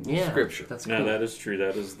 Scripture. That's cool. No, that is true.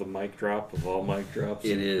 That is the mic drop of all mic drops.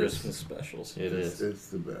 It is Christmas specials. It is. It's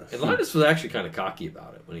the best. And Linus was actually kind of cocky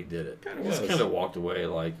about it when he did it. Kinda He just was. kind of walked away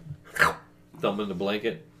like thumb in the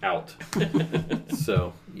blanket, out.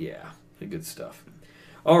 So yeah, good stuff.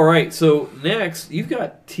 All right, so next you've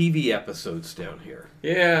got TV episodes down here.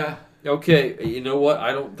 Yeah. Okay, you know what?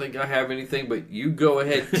 I don't think I have anything, but you go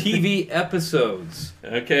ahead. TV episodes.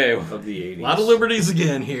 Okay. Of the 80s. A lot of liberties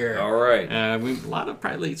again here. All right. A lot of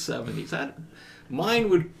probably late 70s.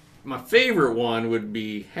 My favorite one would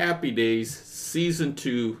be Happy Days, Season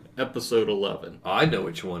 2, Episode 11. I know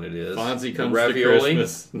which one it is. Fonzie Comes to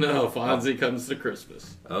Christmas. No, Fonzie Comes to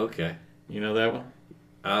Christmas. Okay. You know that one?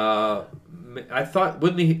 I thought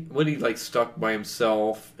when he like stuck by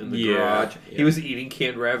himself in the garage, he was eating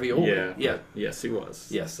canned ravioli. Yeah. Yes, he was.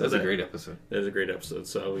 Yes, that's a great episode. That is a great episode.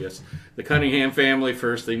 So yes, the Cunningham family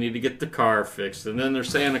first. They need to get the car fixed, and then their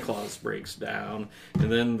Santa Claus breaks down,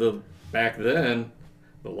 and then back then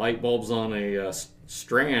the light bulb's on a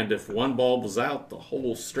strand. If one bulb was out, the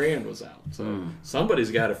whole strand was out. So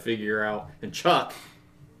somebody's got to figure out. And Chuck,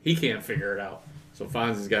 he can't figure it out. So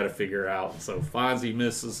Fonzie's got to figure it out. So Fonzie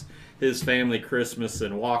misses his family Christmas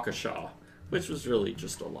in Waukesha, which was really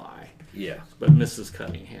just a lie. Yeah. But Mrs.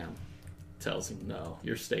 Cunningham tells him, no,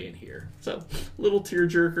 you're staying here. So, little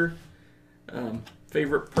tearjerker.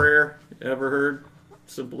 Favorite prayer ever heard?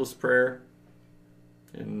 Simplest prayer.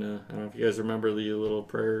 And I don't know if you guys remember the little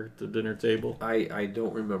prayer at the dinner table. I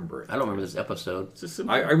don't remember it. I don't remember this episode. It's just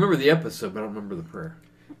simple. I remember the episode, but I don't remember the prayer.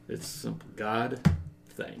 It's simple. God,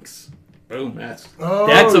 thanks. Boom. That's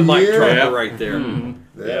a mic drop right there. Mm-hmm.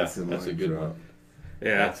 That's a good drop. one.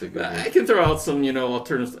 Yeah, that's a good one. I can throw out some,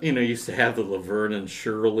 alternatives. Used to have the Laverne and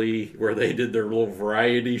Shirley where they did their little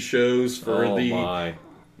variety shows for I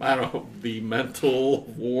don't know, the mental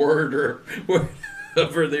ward or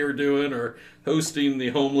whatever they were doing, or hosting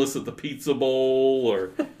the homeless at the Pizza Bowl,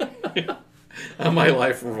 or my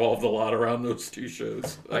life revolved a lot around those two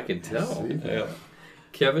shows. I can tell. Yeah.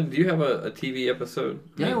 Kevin, do you have a TV episode?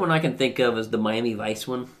 The only one I can think of is the Miami Vice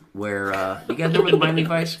one, where you guys remember the Miami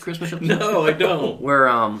Vice Christmas episode? No, I don't. Where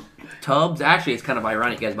Tubbs, actually, it's kind of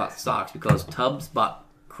ironic you guys bought socks, because Tubbs bought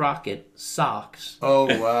Crockett socks. Oh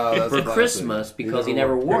wow! That's for Christmas because he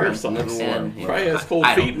never wore them. Probably has cold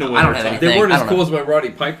feet in the winter. I don't have anything. They weren't as cool as my Roddy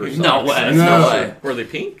Piper socks. No way. Were they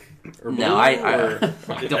pink? Or No, I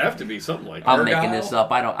it'd have to be something like that. I'm making this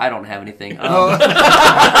up. I don't have anything.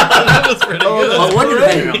 That was pretty good. Well, wouldn't it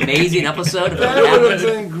have been an amazing episode if it That would have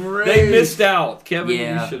happened? been great. They missed out, Kevin.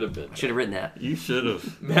 Yeah. You should have been. Should have written that. You should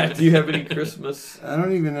have. Matt, do you have any Christmas? I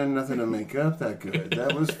don't even have nothing to make up that good.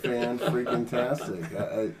 That was fan-freaking-tastic.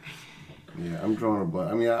 Yeah, I'm drawing a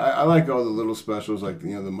blank. I mean, I like all the little specials, like, the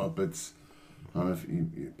Muppets. I don't know if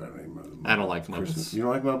you better remember the Muppets. I don't like Muppets. Christmas. You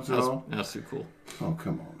don't like Muppets at all? That's too cool. Oh,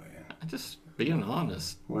 come on, man. I'm just being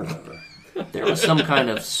honest. Whatever. There was some kind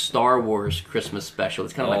of Star Wars Christmas special.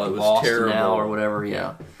 It's kind of Oh, like it was Lost terrible. now or whatever.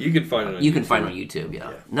 Yeah, You can find it on you YouTube. can find it on YouTube.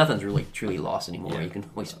 Yeah, nothing's really truly lost anymore. Yeah. You can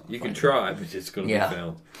always You can find it. try, but it's going to Yeah. be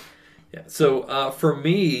found. Yeah. So for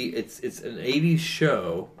me, it's an '80s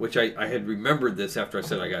show, which I had remembered this after I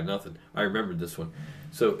said I got nothing. I remembered this one.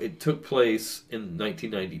 So it took place in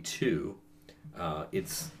 1992.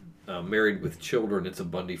 It's Married with Children. It's a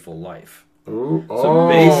Bundyful Life. Ooh, So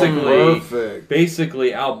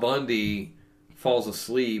basically, Al Bundy falls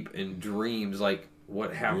asleep and dreams like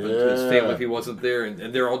what happened to his family if he wasn't there, and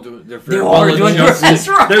they're all doing. They're all doing great. That's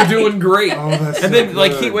right. They're doing great. Oh, that's and so then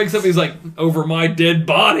like good. he wakes up, he's like over my dead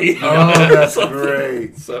body. Oh, that's Something.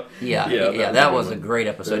 great. So Yeah, that was a great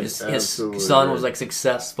episode. That's His absolutely son great. was like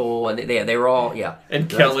successful, and they were all And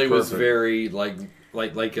That's Kelly was perfect. very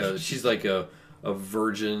she's like a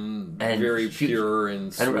virgin, And very she- pure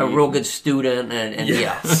and sweet. and a real good student, and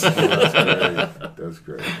yes. That's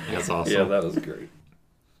great. That's awesome. Yeah, that was great.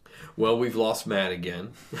 Well, we've lost Matt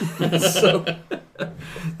again. So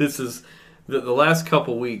this is the last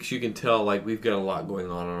couple weeks. You can tell like we've got a lot going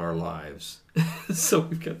on in our lives. So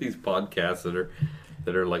we've got these podcasts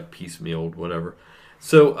that are like piecemealed, whatever.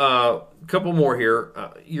 So a couple more here.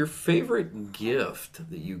 Your favorite gift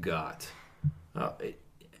that you got.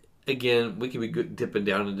 Again, we can be dipping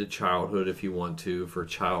down into childhood if you want to for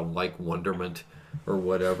childlike wonderment or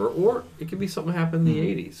whatever, or it could be something that happened in the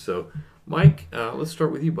 '80s. So, Mike, let's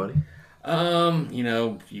start with you, buddy.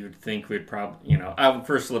 You'd think we'd probably,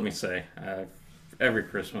 first let me say, every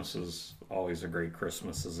Christmas is always a great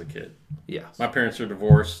Christmas as a kid. Yeah. My parents are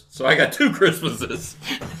divorced, so I got 2 Christmases.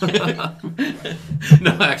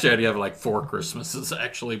 No, actually, I'd have like 4 Christmases,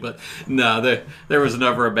 actually. But no, there was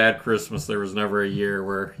never a bad Christmas. There was never a year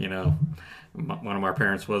where, one of my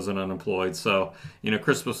parents wasn't unemployed. So,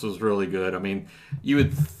 Christmas was really good. I mean, you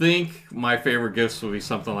would think my favorite gifts would be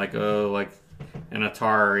something like an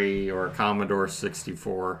Atari or a Commodore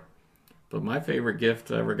 64. But my favorite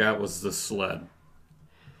gift I ever got was the sled.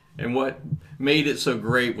 And what made it so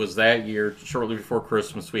great was that year, shortly before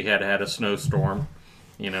Christmas, we had a snowstorm,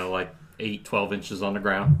 like 12 inches on the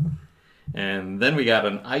ground. And then we got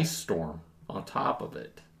an ice storm on top of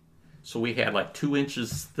it. So we had like 2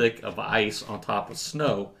 inches thick of ice on top of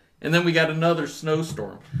snow. And then we got another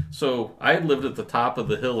snowstorm. So I had lived at the top of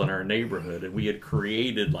the hill in our neighborhood, and we had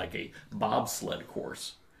created like a bobsled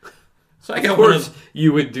course. So I got Of course,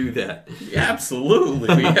 you would do that. Yeah,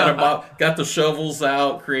 absolutely. We got the shovels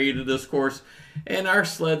out, created this course, and our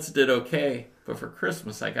sleds did okay. But for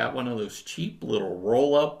Christmas, I got one of those cheap little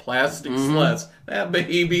roll-up plastic sleds. That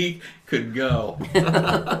baby could go.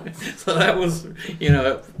 So that was,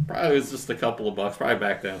 it probably was just a couple of bucks. Probably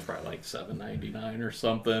back then, it was probably like $7.99 or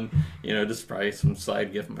something. Just probably some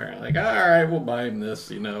side gift from parents. Like, all right, we'll buy him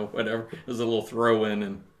this, whatever. It was a little throw-in,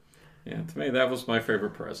 and yeah, to me, that was my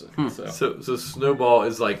favorite present. So Snowball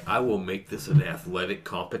is like, I will make this an athletic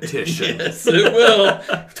competition. Yes, it will.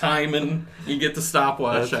 Timing. You get the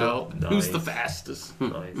stopwatch That's out. nice. Who's the fastest?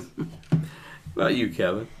 Nice. What about you,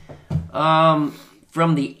 Kevin?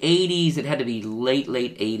 From the 80s, it had to be late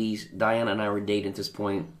 80s. Diana and I were dating at this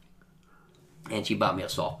point, and she bought me a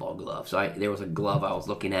softball glove. So there was a glove I was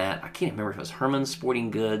looking at. I can't remember if it was Herman's Sporting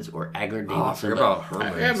Goods or Agler Davidson. I forgot about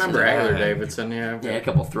Herman's. I remember Agler Davidson, yeah. Yeah, a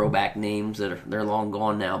couple throwback names they're long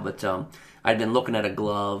gone now. But I'd been looking at a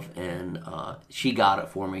glove, and she got it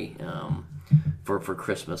for me for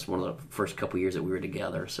Christmas, one of the first couple years that we were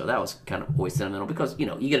together. So that was kind of always sentimental because, you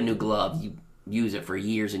get a new glove, you use it for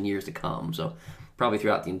years and years to come. So probably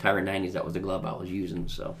throughout the entire 90s, that was the glove I was using.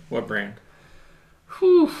 So What brand?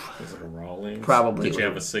 Whew. Was it a Rawlings? Probably. Did you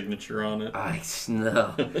have a signature on it?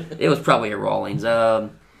 No. It was probably a Rawlings.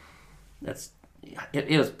 It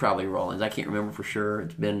was probably Rawlings. I can't remember for sure.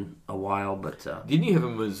 It's been a while, but Didn't you have a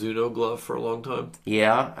Mizuno glove for a long time?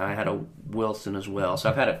 yeah, I had a Wilson as well. So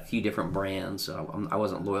I've had a few different brands. So I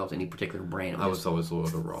wasn't loyal to any particular brand. I was always loyal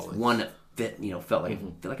to Rawlings. One that felt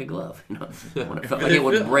like a glove. When it felt like it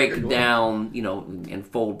would break down, and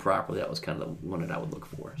fold properly. That was kind of the one that I would look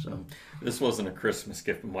for. So this wasn't a Christmas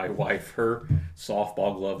gift. My wife, her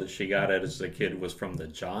softball glove that she got as a kid was from the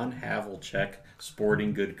John Havlicek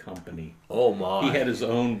Sporting Good Company. Oh my! He had his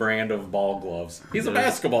own brand of ball gloves. He's a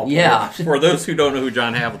basketball player. Yeah. For those who don't know who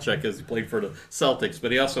John Havlicek is, he played for the Celtics,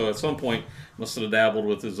 but he also at some point must have dabbled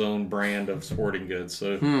with his own brand of sporting goods.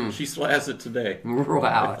 So she still has it today.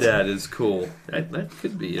 Wow, that is cool. That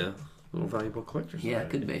could be a little valuable collector's Yeah, item. it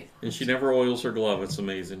could be. And she never oils her glove. It's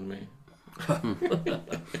amazing to me.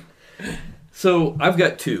 So I've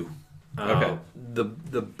got two. Okay.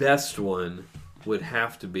 The best one would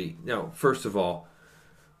have to be first of all,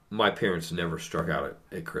 my parents never struck out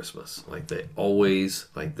at Christmas. Like they always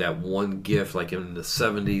that one gift. Like in the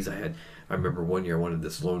 70s, I remember one year I wanted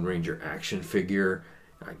this Lone Ranger action figure.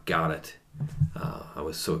 I got it. I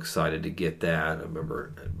was so excited to get that. I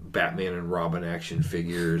remember Batman and Robin action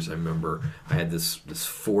figures. I remember I had this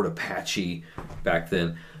Ford Apache back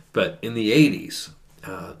then. But in the 80s,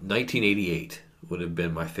 1988 would have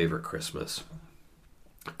been my favorite Christmas.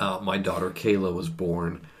 My daughter Kayla was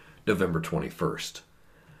born November 21st.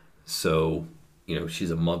 So,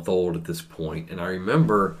 she's a month old at this point. And I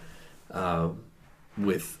remember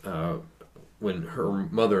when her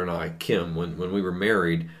mother and I, Kim, when we were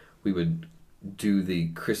married, we would do the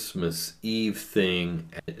Christmas Eve thing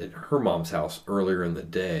at her mom's house earlier in the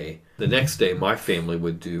day. The next day, my family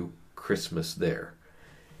would do Christmas there.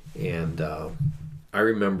 And I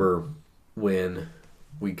remember when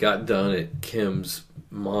we got done at Kim's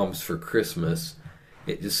mom's for Christmas,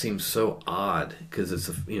 it just seemed so odd because it's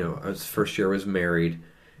it was the first year I was married,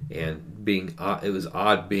 and it was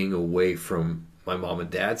odd being away from my mom and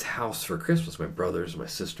dad's house for Christmas. My brothers and my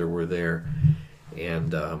sister were there,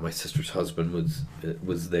 and my sister's husband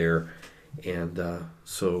was there, and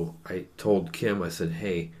so I told Kim, I said,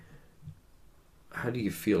 "Hey, how do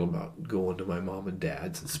you feel about going to my mom and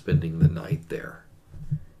dad's and spending the night there?"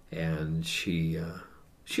 And she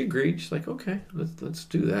agreed. She's like, "Okay, let's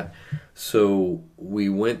do that." So we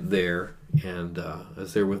went there, and I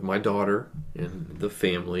was there with my daughter and the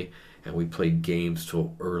family, and we played games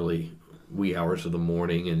till early wee hours of the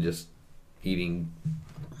morning, and just eating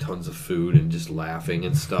tons of food and just laughing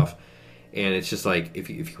and stuff. And it's just like if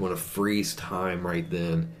you want to freeze time right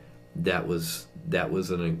then, that was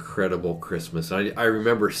an incredible Christmas. I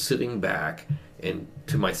remember sitting back and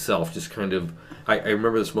to myself, just kind of, I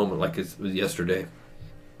remember this moment like it was yesterday,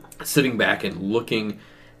 sitting back and looking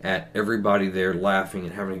at everybody there laughing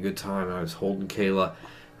and having a good time. And I was holding Kayla.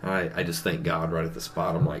 And I just thank God right at the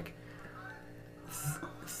spot. I'm like,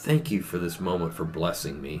 thank you for this moment, for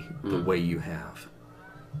blessing me the way you have.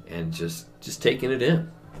 And just taking it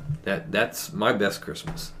in. That's my best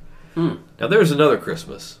Christmas. Now there's another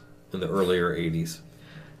Christmas in the earlier 80s.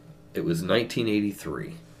 It was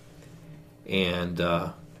 1983.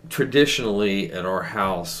 And traditionally at our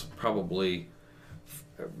house,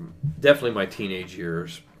 definitely my teenage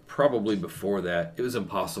years, probably before that, it was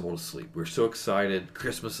impossible to sleep. We were so excited.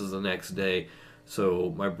 Christmas is the next day.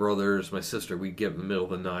 So my brothers, my sister, we'd get in the middle of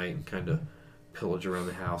the night and kind of pillage around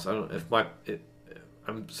the house.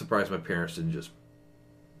 I'm surprised my parents didn't just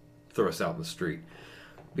throw us out in the street,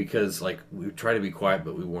 because like we would try to be quiet,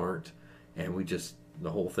 but we weren't, and the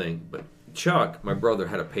whole thing. But Chuck, my brother,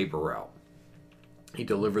 had a paper route. He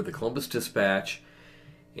delivered the Columbus Dispatch,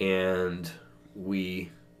 and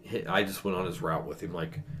I just went on his route with him.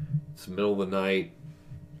 Like it's the middle of the night,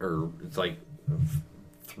 or it's like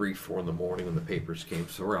 3-4 in the morning when the papers came.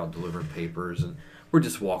 So we're out delivering papers, and we're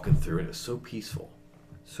just walking through, and it was so peaceful.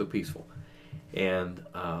 And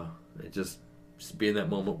it just being that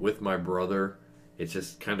moment with my brother, it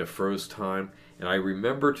just kind of froze time. And I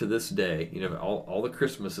remember to this day, all the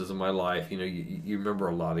Christmases of my life, you remember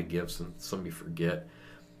a lot of gifts, and some you forget.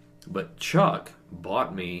 But Chuck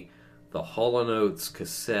bought me the Hall & Oates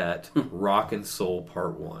cassette, Rock and Soul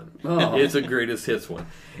Part 1. Oh. It's a greatest hits one.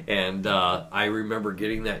 And I remember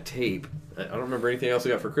getting that tape. I don't remember anything else I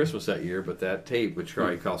got for Christmas that year, but that tape, which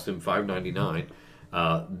probably cost him $5.99,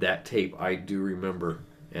 that tape I do remember.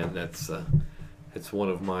 And it's one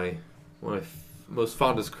of my most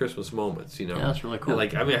fondest Christmas moments, Yeah, that's really cool. I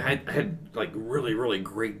had like really, really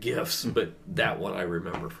great gifts, but that one I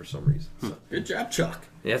remember for some reason. So. Good job, Chuck.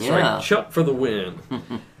 That's right. Chuck for the win.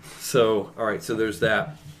 So, all right, so there's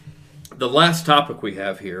that. The last topic we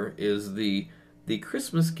have here is the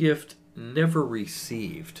Christmas gift never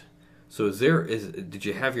received. So did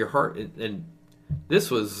you have your heart, and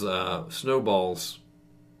this was Snowball's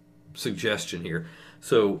suggestion here.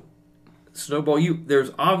 So Snowball,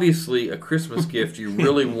 there's obviously a Christmas gift you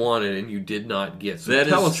really wanted and you did not get. So That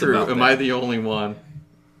tell is us true. about Am that. I the only one?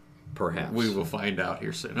 Perhaps. We will find out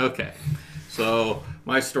here soon. Okay. So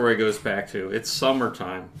my story goes back to, it's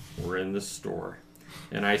summertime. We're in this store.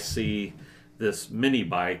 And I see this mini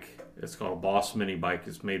bike. It's called a Boss Mini Bike.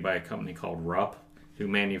 It's made by a company called Rupp, who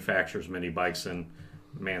manufactures mini bikes in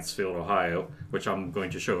Mansfield, Ohio, which I'm going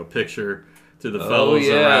to show a picture to the fellows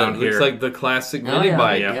around here. Looks like the classic mini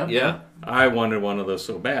bike. Yeah. I wanted one of those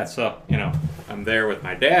so bad. So, I'm there with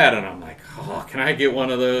my dad, and I'm like, oh, can I get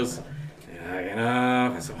one of those?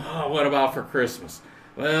 I said, oh, what about for Christmas?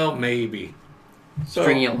 Well, maybe. So,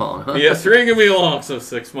 Stringing you along, huh? Yeah, stringing me along. So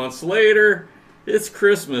 6 months later, it's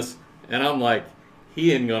Christmas, and I'm like,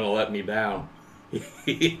 he ain't going to let me down.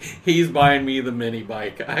 He's buying me the mini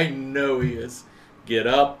bike. I know he is. Get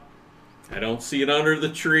up. I don't see it under the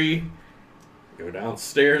tree. Go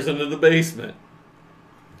downstairs into the basement.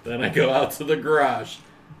 Then I go out to the garage.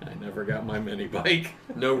 I never got my mini bike.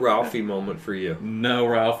 No Ralphie moment for you. No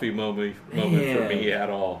Ralphie moment for me at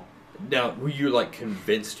all. Now, were you like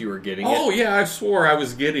convinced you were getting it? Oh yeah, I swore I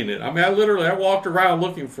was getting it. I mean, I walked around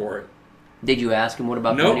looking for it. Did you ask him what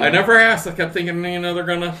about? No, I never asked. I kept thinking, they're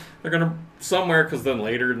gonna somewhere, because then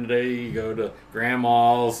later in the day you go to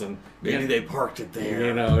grandma's and maybe they parked it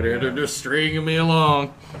there. They're just stringing me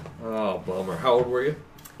along. Oh, bummer. How old were you?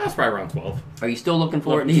 I was probably around 12. Are you still looking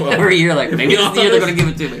for it every year? Like, maybe this year they're going to give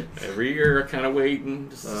it to me. Every year, kind of waiting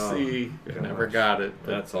just to see. I never got it.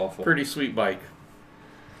 That's awful. Pretty sweet bike.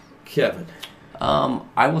 Kevin.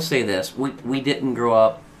 I will say this. We didn't grow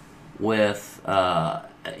up with, my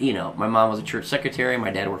mom was a church secretary. My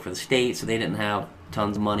dad worked for the state, so they didn't have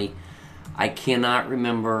tons of money. I cannot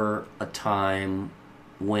remember a time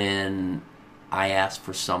when I asked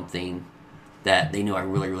for something that they knew I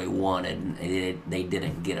really, really wanted, and they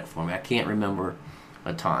didn't get it for me. I can't remember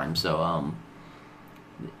a time. So,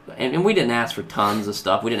 and we didn't ask for tons of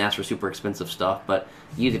stuff. We didn't ask for super expensive stuff, but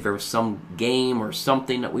usually if there was some game or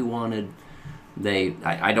something that we wanted,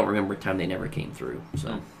 I don't remember a time they never came through.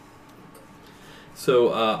 So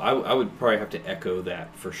I would probably have to echo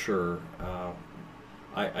that for sure.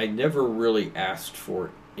 I never really asked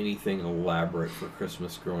for anything elaborate for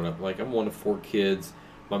Christmas growing up. Like, I'm one of 4 kids.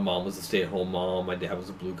 My mom was a stay-at-home mom. My dad was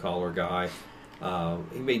a blue-collar guy.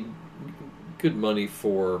 He made good money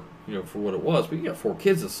for what it was, but you got 4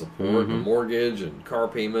 kids to support, a mortgage and car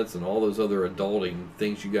payments and all those other adulting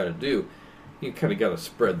things you got to do. You kind of got to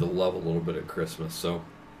spread the love a little bit at Christmas. So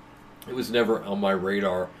it was never on my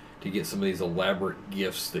radar to get some of these elaborate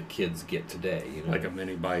gifts that kids get today. Like a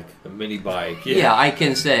mini bike. A mini bike. Yeah, I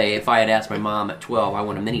can say if I had asked my mom at 12, I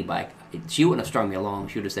want a mini bike, she wouldn't have strung me along.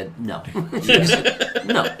 She would have said no.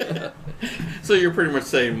 No. So you're pretty much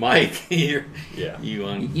saying, Mike, you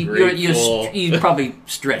ungrateful. You probably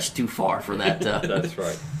stretched too far for that. That's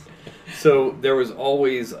right. So there was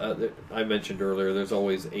always, I mentioned earlier, there's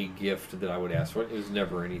always a gift that I would ask for. It was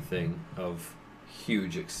never anything of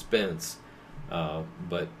huge expense,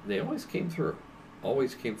 but they always came through.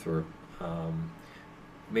 Always came through.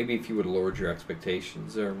 Maybe if you would have lowered your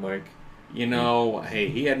expectations there, Mike. Hey,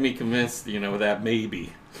 he had me convinced, that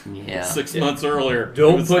maybe. Yeah. 6 months earlier.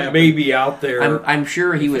 Don't put maybe out there. I'm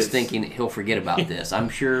sure he was thinking he'll forget about this. I'm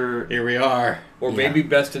sure. Here we are. Or maybe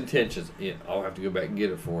best intentions. Yeah, I'll have to go back and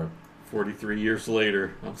get it for him. 43 years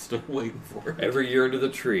later, I'm still waiting for it. Every year under the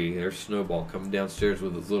tree, there's Snowball coming downstairs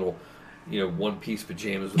with his little, one-piece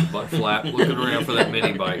pajamas with a butt flap, looking around for that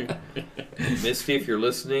mini bike. Misty, if you're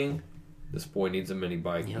listening, this boy needs a mini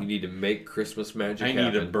bike. Yep. You need to make Christmas magic happen. I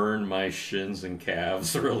need to burn my shins and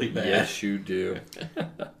calves really bad. Yes, you do.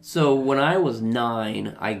 So when I was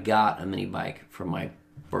 9, I got a mini bike for my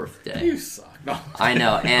birthday. You suck. No. I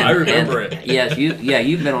know. And, I remember it. Yes,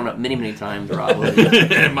 you've been on it many, many times, Rob.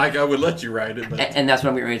 Mike, I would let you ride it. But... And that's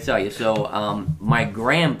what I'm getting ready to tell you. So my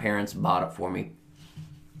grandparents bought it for me.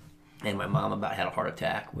 And my mom about had a heart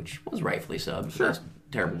attack, which was rightfully so. Sure. It was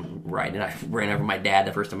terrible riding. I ran over my dad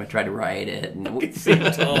the first time I tried to ride it.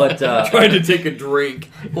 But trying to take a drink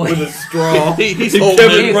with a straw. He's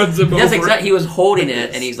holding it. Runs him over. He was holding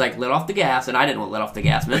it, and he's like, let off the gas. And I didn't want to let off the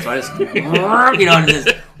gas, man. So I just, and just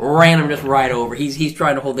ran him just right over. He's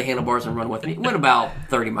trying to hold the handlebars and run with me. It went about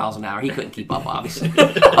 30 miles an hour. He couldn't keep up, obviously.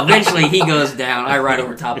 Eventually, he goes down. I ride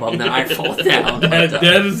over top of him, then I fall down.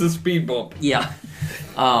 That is a speed bump. Yeah.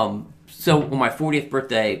 So on my 40th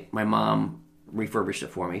birthday, my mom refurbished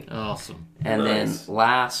it for me. Awesome. And nice.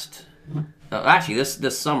 Then actually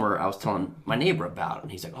this summer, I was telling my neighbor about it,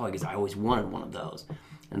 and he's like, "Oh, I guess I always wanted one of those."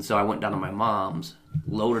 And so I went down to my mom's,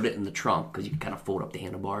 loaded it in the trunk because you can kind of fold up the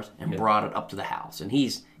handlebars, and brought it up to the house. And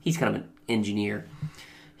he's kind of an engineer.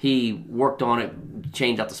 He worked on it,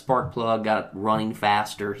 changed out the spark plug, got it running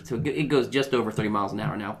faster. So it goes just over 30 miles an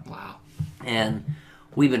hour now. Wow. And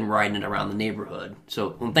we've been riding it around the neighborhood.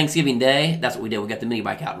 So on Thanksgiving Day, that's what we did. We got the mini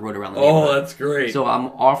bike out and rode around the neighborhood. Oh, that's great. So I'm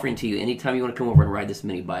offering to you, anytime you want to come over and ride this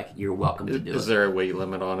mini bike, you're welcome to do it. Is there a weight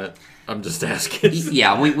limit on it? I'm just asking.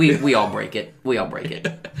 Yeah, we all break it. We all break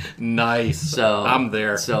it. Nice. So I'm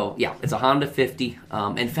there. So yeah, it's a Honda 50.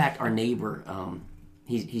 In fact, our neighbor,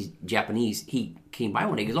 he's Japanese. He came by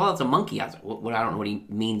one day. He goes, "Oh, that's a monkey." I was like, "What? I don't know what he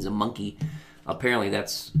means, a monkey." Apparently,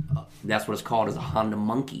 that's what it's called, is a Honda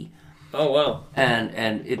Monkey. Oh wow!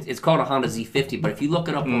 And it's called a Honda Z50, but if you look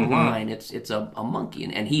it up online, it's a monkey,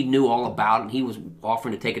 and he knew all about it. And he was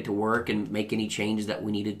offering to take it to work and make any changes that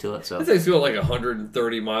we needed to it. So it takes you like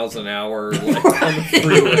 130 miles an hour like, on the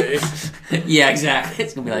freeway. Yeah, exactly.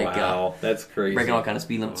 It's gonna be like wow, that's crazy. Breaking all kind of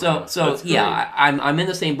speed limits. So yeah, I'm in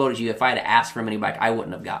the same boat as you. If I had asked for a mini bike, I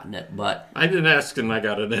wouldn't have gotten it, but I didn't ask and I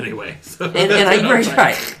got it anyway. So and I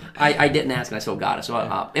didn't ask and I still got it. So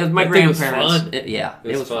it was my grandparents. It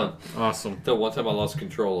was fun. Awesome. Until one time I lost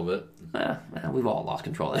control of it. We've all lost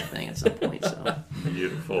control of that thing at some point. So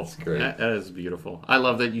beautiful. That's great. That is beautiful. I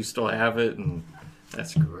love that you still have it, and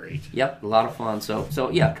that's great. Yep, a lot of fun. So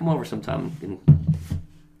yeah, come over sometime and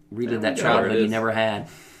relive that childhood you never had.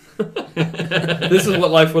 This is what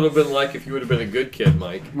life would have been like if you would have been a good kid,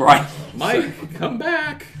 Mike. Right. Mike, come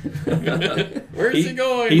back. Where's he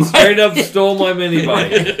going? He straight up stole my mini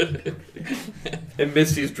bike. And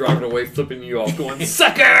Misty's driving away, flipping you off, going,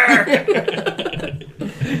 "Sucker!"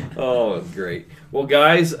 Oh, great. Well,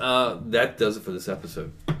 guys, that does it for this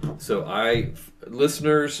episode. So,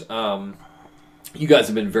 listeners, you guys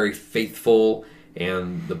have been very faithful,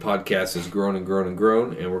 and the podcast has grown and grown and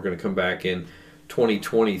grown, and we're going to come back in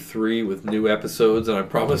 2023 with new episodes, and I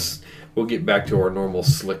promise we'll get back to our normal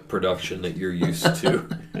slick production that you're used to.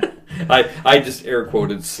 I just air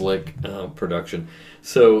quoted slick production.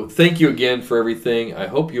 So thank you again for everything. I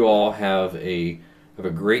hope you all have a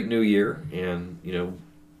great new year, and you know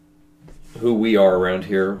who we are around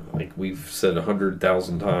here. Like we've said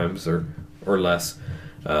 100,000 times or less,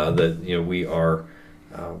 that you know we are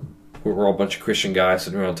we're all a bunch of Christian guys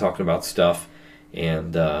sitting around talking about stuff,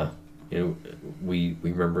 and you know we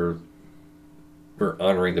remember we're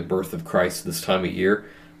honoring the birth of Christ this time of year,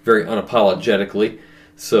 very unapologetically.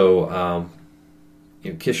 So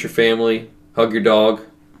you know, kiss your family, hug your dog.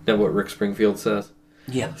 Isn't that what Rick Springfield says?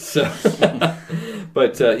 Yeah. So,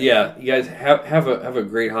 but yeah, you guys have a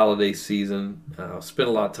great holiday season. Spend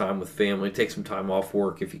a lot of time with family. Take some time off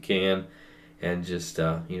work if you can, and just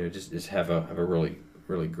you know just have a really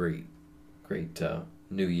great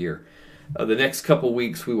new year. The next couple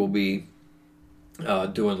weeks we will be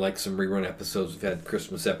doing like some rerun episodes. We've had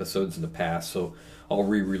Christmas episodes in the past, so I'll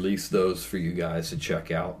re-release those for you guys to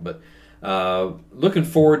check out. But looking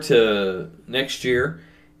forward to next year,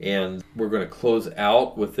 and we're going to close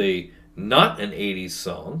out with not an 80s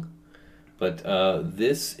song, but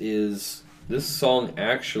this song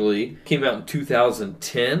actually came out in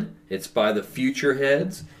 2010. It's by the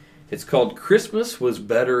Futureheads. It's called "Christmas Was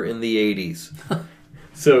Better in the 80s."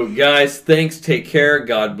 So guys, thanks, take care,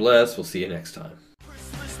 God bless, we'll see you next time.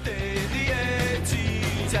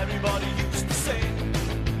 Everybody used to sing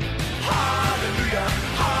hallelujah,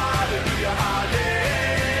 hallelujah,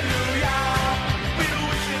 hallelujah. We were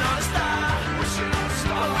wishing on a star, wishing on a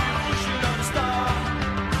star, we were wishing on a star.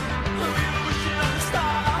 We were wishing on a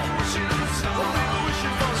star, wishing on a star, we were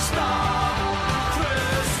wishing for a star.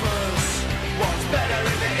 Christmas was better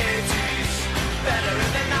in the 80s, better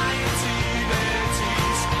in the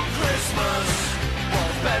 1980s. Christmas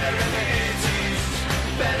was better in the 80s,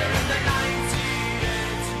 better in the 90s.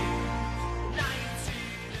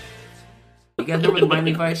 You guys remember the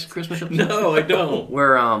Miami Vice Christmas episode? No, I don't.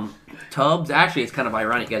 Where Tubbs, actually it's kind of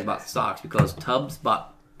ironic you guys bought socks, because Tubbs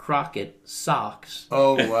bought Crockett socks.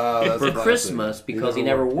 Oh wow, that's for Christmas because he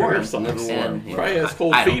never wore them. Probably has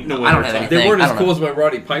cold feet in the winter. I don't have anything. They weren't as cool as my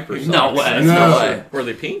Roddy Piper socks. No way. No way. Were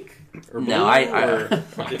they pink? Or blue? No, I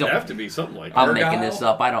It'd have to be something like that. I'm making this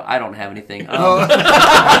up. I don't have anything.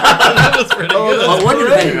 That was pretty good. Well, wouldn't it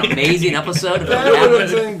have been an amazing episode if it That would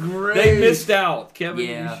have happened? been great. They missed out. Kevin,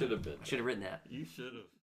 Yeah. you should have been. Should have written that. You should have.